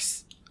with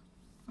books.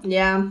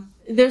 Yeah,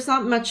 there's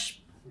not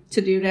much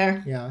to do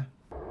there. Yeah.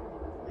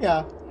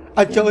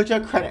 A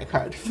Joja credit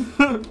card.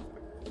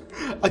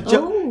 a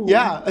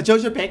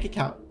Joja bank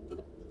account.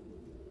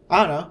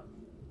 I don't know.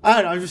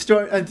 I'm just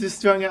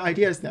throwing out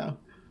ideas now.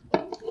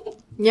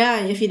 Yeah,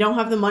 if you don't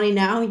have the money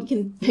now, you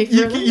can pay for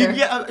it later.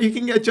 You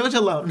can get a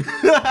Joja loan.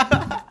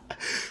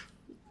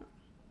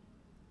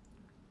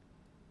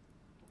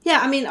 Yeah,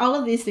 I mean, all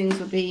of these things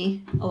would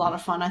be a lot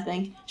of fun, I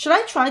think. Should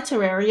I try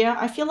Terraria?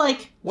 I feel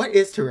like... What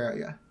is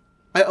Terraria?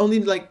 I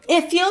only like...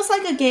 It feels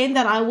like a game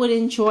that I would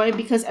enjoy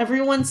because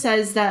everyone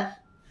says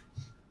that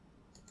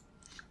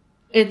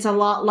it's a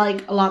lot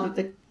like a lot of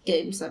the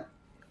games that...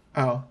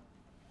 Oh.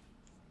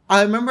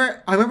 I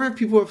remember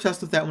people were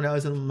obsessed with that when I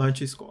was in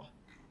elementary school.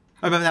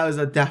 I remember that was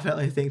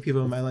definitely a thing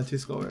people in my elementary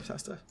school were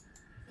obsessed with.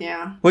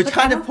 Yeah. Which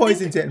kind of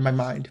poisons it in my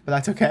mind, but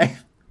that's okay.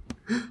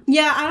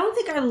 Yeah, I don't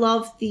think I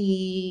love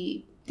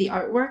the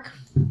artwork,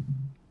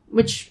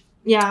 which,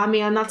 yeah, I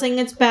mean, I'm not saying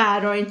it's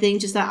bad or anything,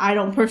 just that I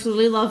don't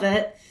personally love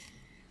it.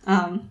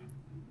 I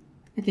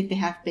think they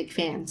have big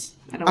fans.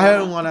 I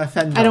don't want to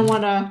offend them. I don't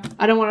want to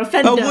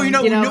offend them. Oh, well, you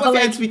know what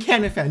fans we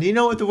can offend. You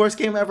know what the worst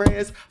game ever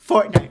is?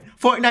 Fortnite.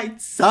 Fortnite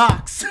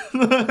sucks.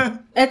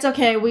 It's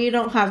okay. We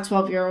don't have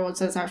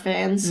 12-year-olds as our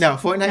fans. No,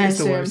 Fortnite is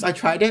the worst. I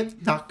tried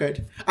it. Not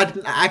good.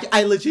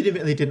 I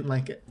legitimately didn't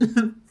like it.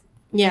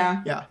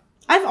 Yeah. Yeah.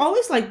 I've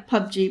always liked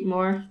PUBG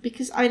more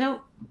because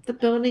the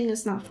building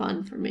is not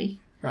fun for me.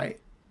 Right.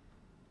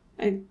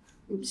 It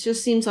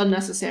just seems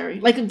unnecessary.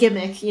 Like a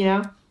gimmick, you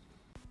know?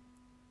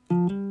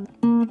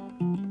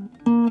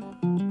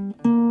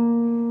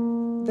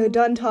 They're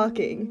done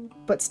talking,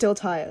 but still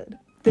tired.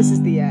 This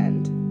is the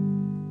end.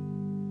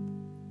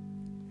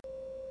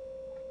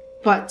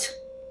 But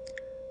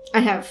I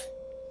have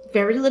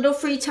very little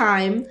free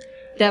time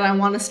that I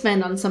want to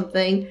spend on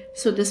something,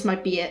 so this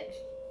might be it.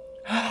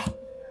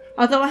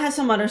 Although I have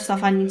some other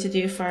stuff I need to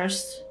do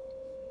first.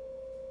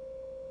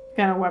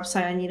 Got a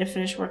website I need to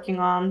finish working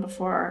on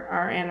before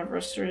our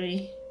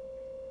anniversary.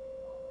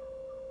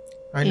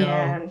 I know.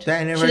 And the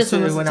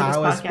anniversary when I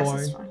was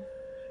podcast, born.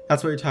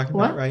 That's what you're talking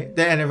about, right?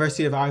 The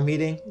anniversary of our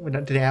meeting,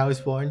 the day I was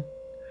born.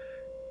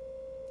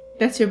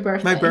 That's your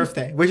birthday. My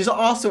birthday, which is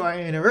also our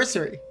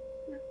anniversary.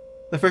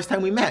 The first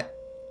time we met.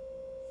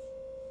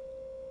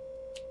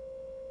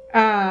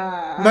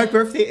 My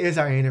birthday is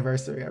our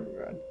anniversary,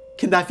 everyone.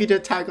 Can that be the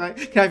tagline?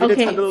 Can I be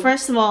the title?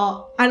 First of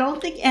all, I don't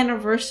think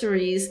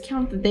anniversaries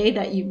count the day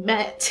that you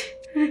met.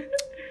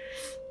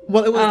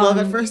 Well, it was love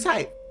at first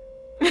sight.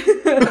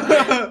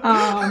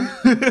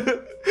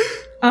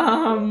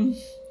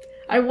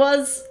 I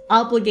was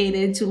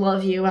obligated to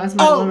love you as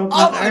my little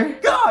brother. Oh my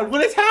god,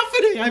 what is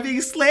happening? I'm being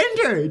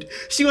slandered.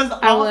 She was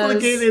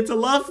obligated to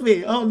love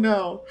me. Oh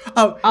no.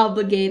 Oh,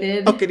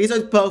 obligated. Okay, these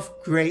are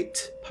both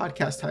great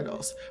podcast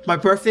titles. My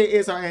birthday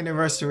is our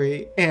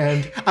anniversary,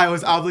 and I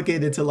was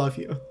obligated to love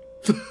you.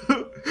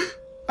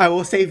 I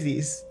will save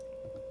these.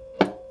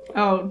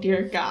 Oh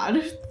dear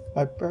God.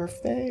 My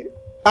birthday.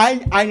 I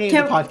named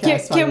the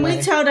podcast. Can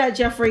we tell that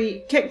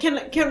Jeffrey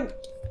can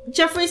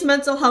Jeffrey's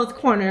mental health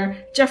corner?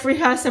 Jeffrey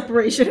has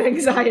separation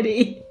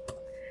anxiety.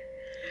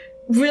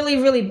 Really,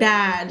 really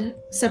bad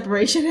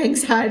separation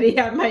anxiety,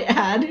 I might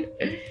add.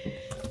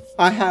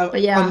 I have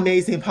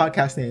amazing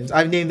podcast names.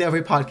 I've named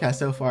every podcast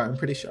so far, I'm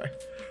pretty sure.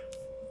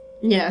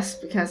 Yes,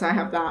 because I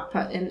have not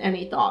put in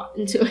any thought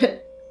into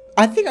it.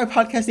 I think our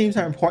podcast names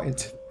are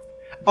important.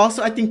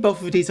 Also, I think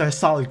both of these are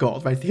solid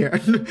gold right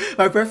here.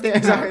 My birthday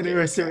is our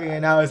anniversary,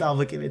 and I was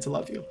obligated to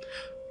love you.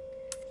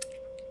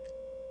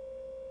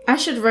 I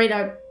should write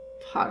out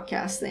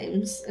podcast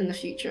names in the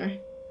future.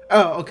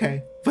 Oh,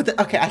 okay. But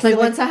I feel like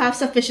once I have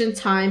sufficient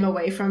time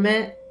away from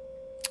it.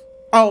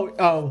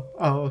 Oh,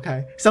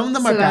 okay. Some of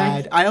them are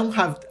bad. I don't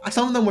have.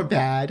 Some of them were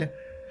bad.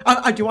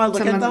 Do you want to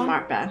look at them? Some of them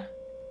aren't bad.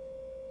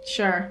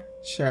 Sure.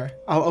 Sure.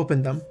 I'll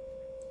open them.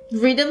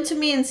 Read them to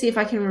me and see if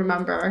I can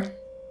remember.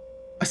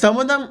 Some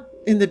of them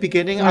in the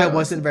beginning, I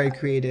wasn't very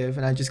creative,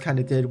 and I just kind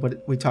of did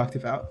what we talked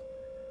about.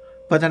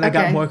 But then I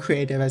got more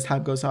creative as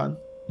time goes on.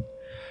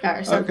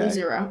 Alright, so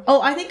 0.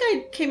 Oh, I think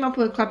I came up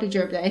with Clappy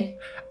Gerb Day.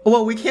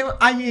 Well,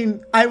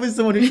 I was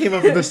the one who came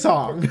up with the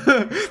song.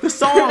 The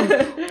song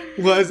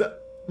was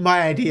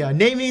my idea.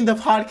 Naming the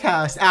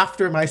podcast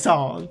after my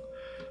song.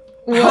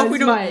 Was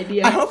my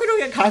idea. I hope we don't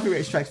get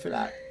copyright strikes for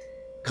that.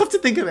 Come to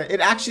think of it, it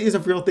actually is a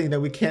real thing that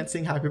we can't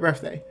sing Happy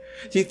Birthday.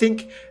 Do you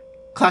think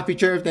Clappy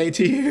Gerb Day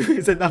to you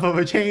is enough of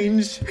a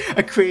change?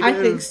 A creative?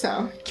 I think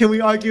so. Can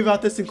we argue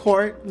about this in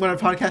court when our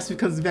podcast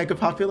becomes mega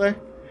popular?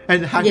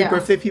 And Happy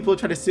Birthday people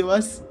try to sue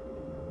us?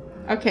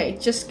 Okay,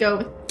 just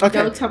go.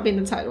 Go tell me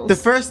the titles. The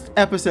first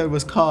episode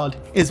was called,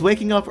 Is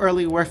Waking Up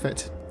Early Worth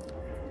It?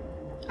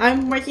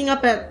 I'm waking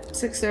up at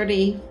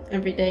 6:30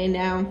 every day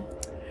now.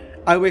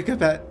 I wake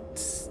up at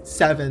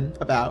 7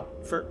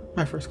 for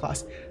my first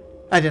class.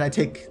 And then I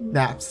take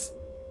naps.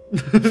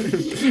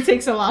 He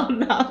takes a lot of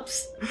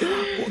naps.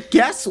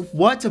 Guess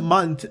what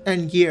month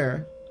and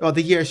year? Well,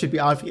 the year should be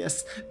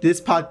obvious. The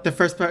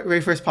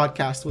very first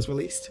podcast was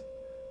released.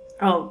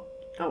 Oh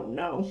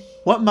no.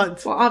 What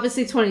month? Well,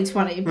 obviously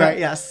 2020. But... Right,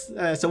 yes.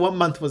 So what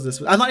month was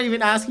this? I'm not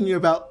even asking you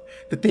about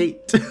the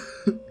date.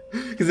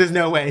 Because there's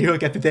no way you'll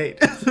get the date.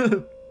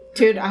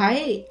 Dude,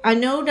 I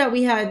know that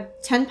we had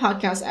 10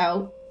 podcasts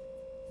out.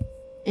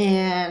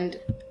 And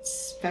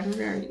it's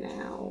February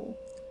now.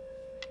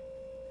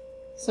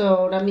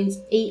 So that means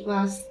 8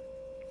 last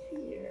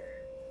year.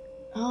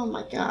 Oh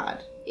my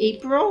God.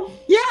 April?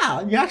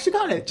 Yeah, you actually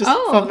got it. Just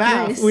from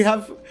math. Nice. We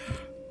have...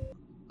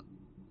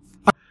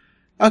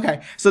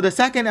 Okay, so the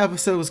second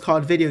episode was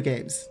called Video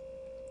Games.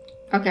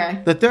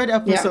 Okay. The third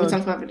episode we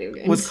talked about video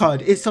games. Was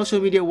called Is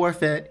Social Media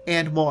Worth It?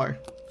 And More.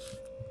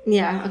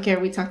 Yeah, okay,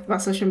 we talked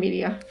about social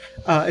media.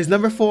 Is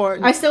number 4...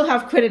 I still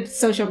have quitted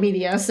social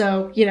media,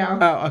 so, you know.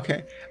 Oh,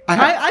 okay.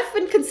 I've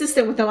been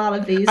consistent with a lot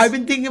of these. I've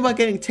been thinking about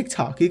getting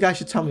TikTok. You guys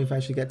should tell me if I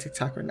should get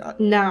TikTok or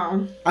not.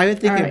 No. I've been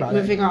thinking about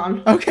moving it.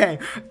 on. Okay.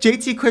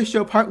 JT Quiz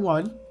Show Part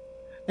 1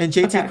 and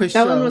JT Quiz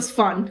Show that one was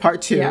fun.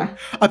 Part 2. Yeah.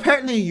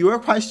 Apparently, your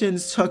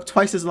questions took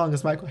twice as long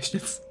as my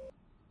questions.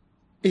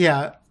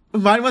 Yeah.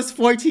 Mine was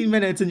 14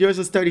 minutes and yours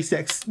was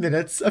 36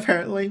 minutes,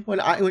 apparently.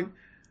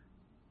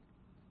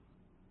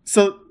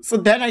 So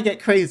then I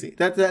get crazy.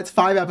 That's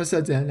 5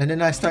 episodes in, and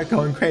then I start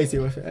going crazy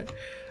with it.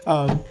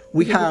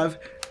 We have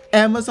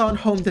Amazon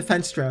Home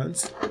Defense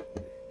Drones.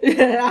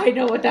 I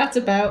know what that's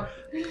about.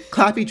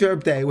 Clappy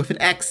Gerb Day with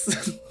an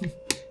X.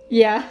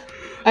 Yeah,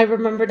 I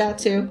remember that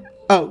too.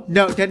 Oh,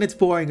 no, then it's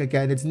boring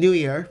again. It's New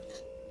Year.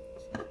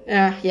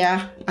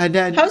 Yeah. And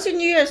then... How's your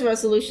New Year's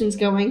resolutions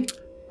going?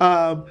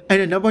 And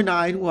then number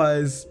 9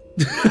 was...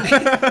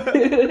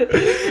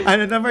 and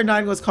then number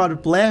 9 was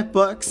called Blair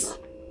Books.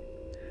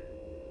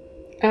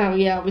 Oh,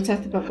 yeah, we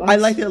talked about books. I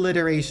like the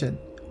alliteration.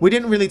 We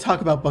didn't really talk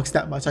about books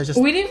that much.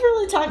 We didn't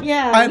really talk,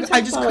 yeah.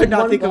 I just could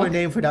not think of a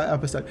name for that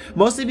episode.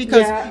 Mostly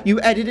because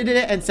you edited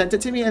it and sent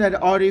it to me, and I'd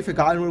already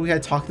forgotten what we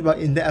had talked about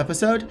in the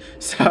episode.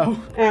 So...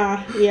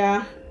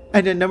 yeah.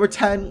 And then number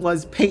 10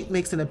 was Paint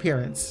Makes an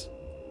Appearance.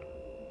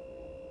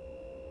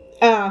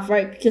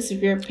 Right, because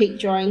of your paint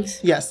drawings.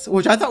 Yes,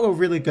 which I thought were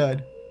really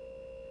good.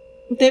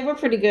 They were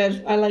pretty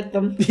good. I liked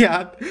them.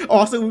 Yeah.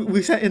 Also,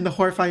 we sent in the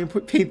horrifying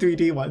Paint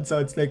 3D one, so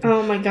it's like...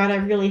 Oh my God, I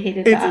really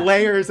hated that. It's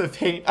layers of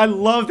paint. I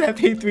love that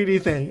Paint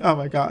 3D thing. Oh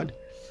my God.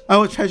 I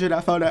will treasure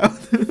that photo.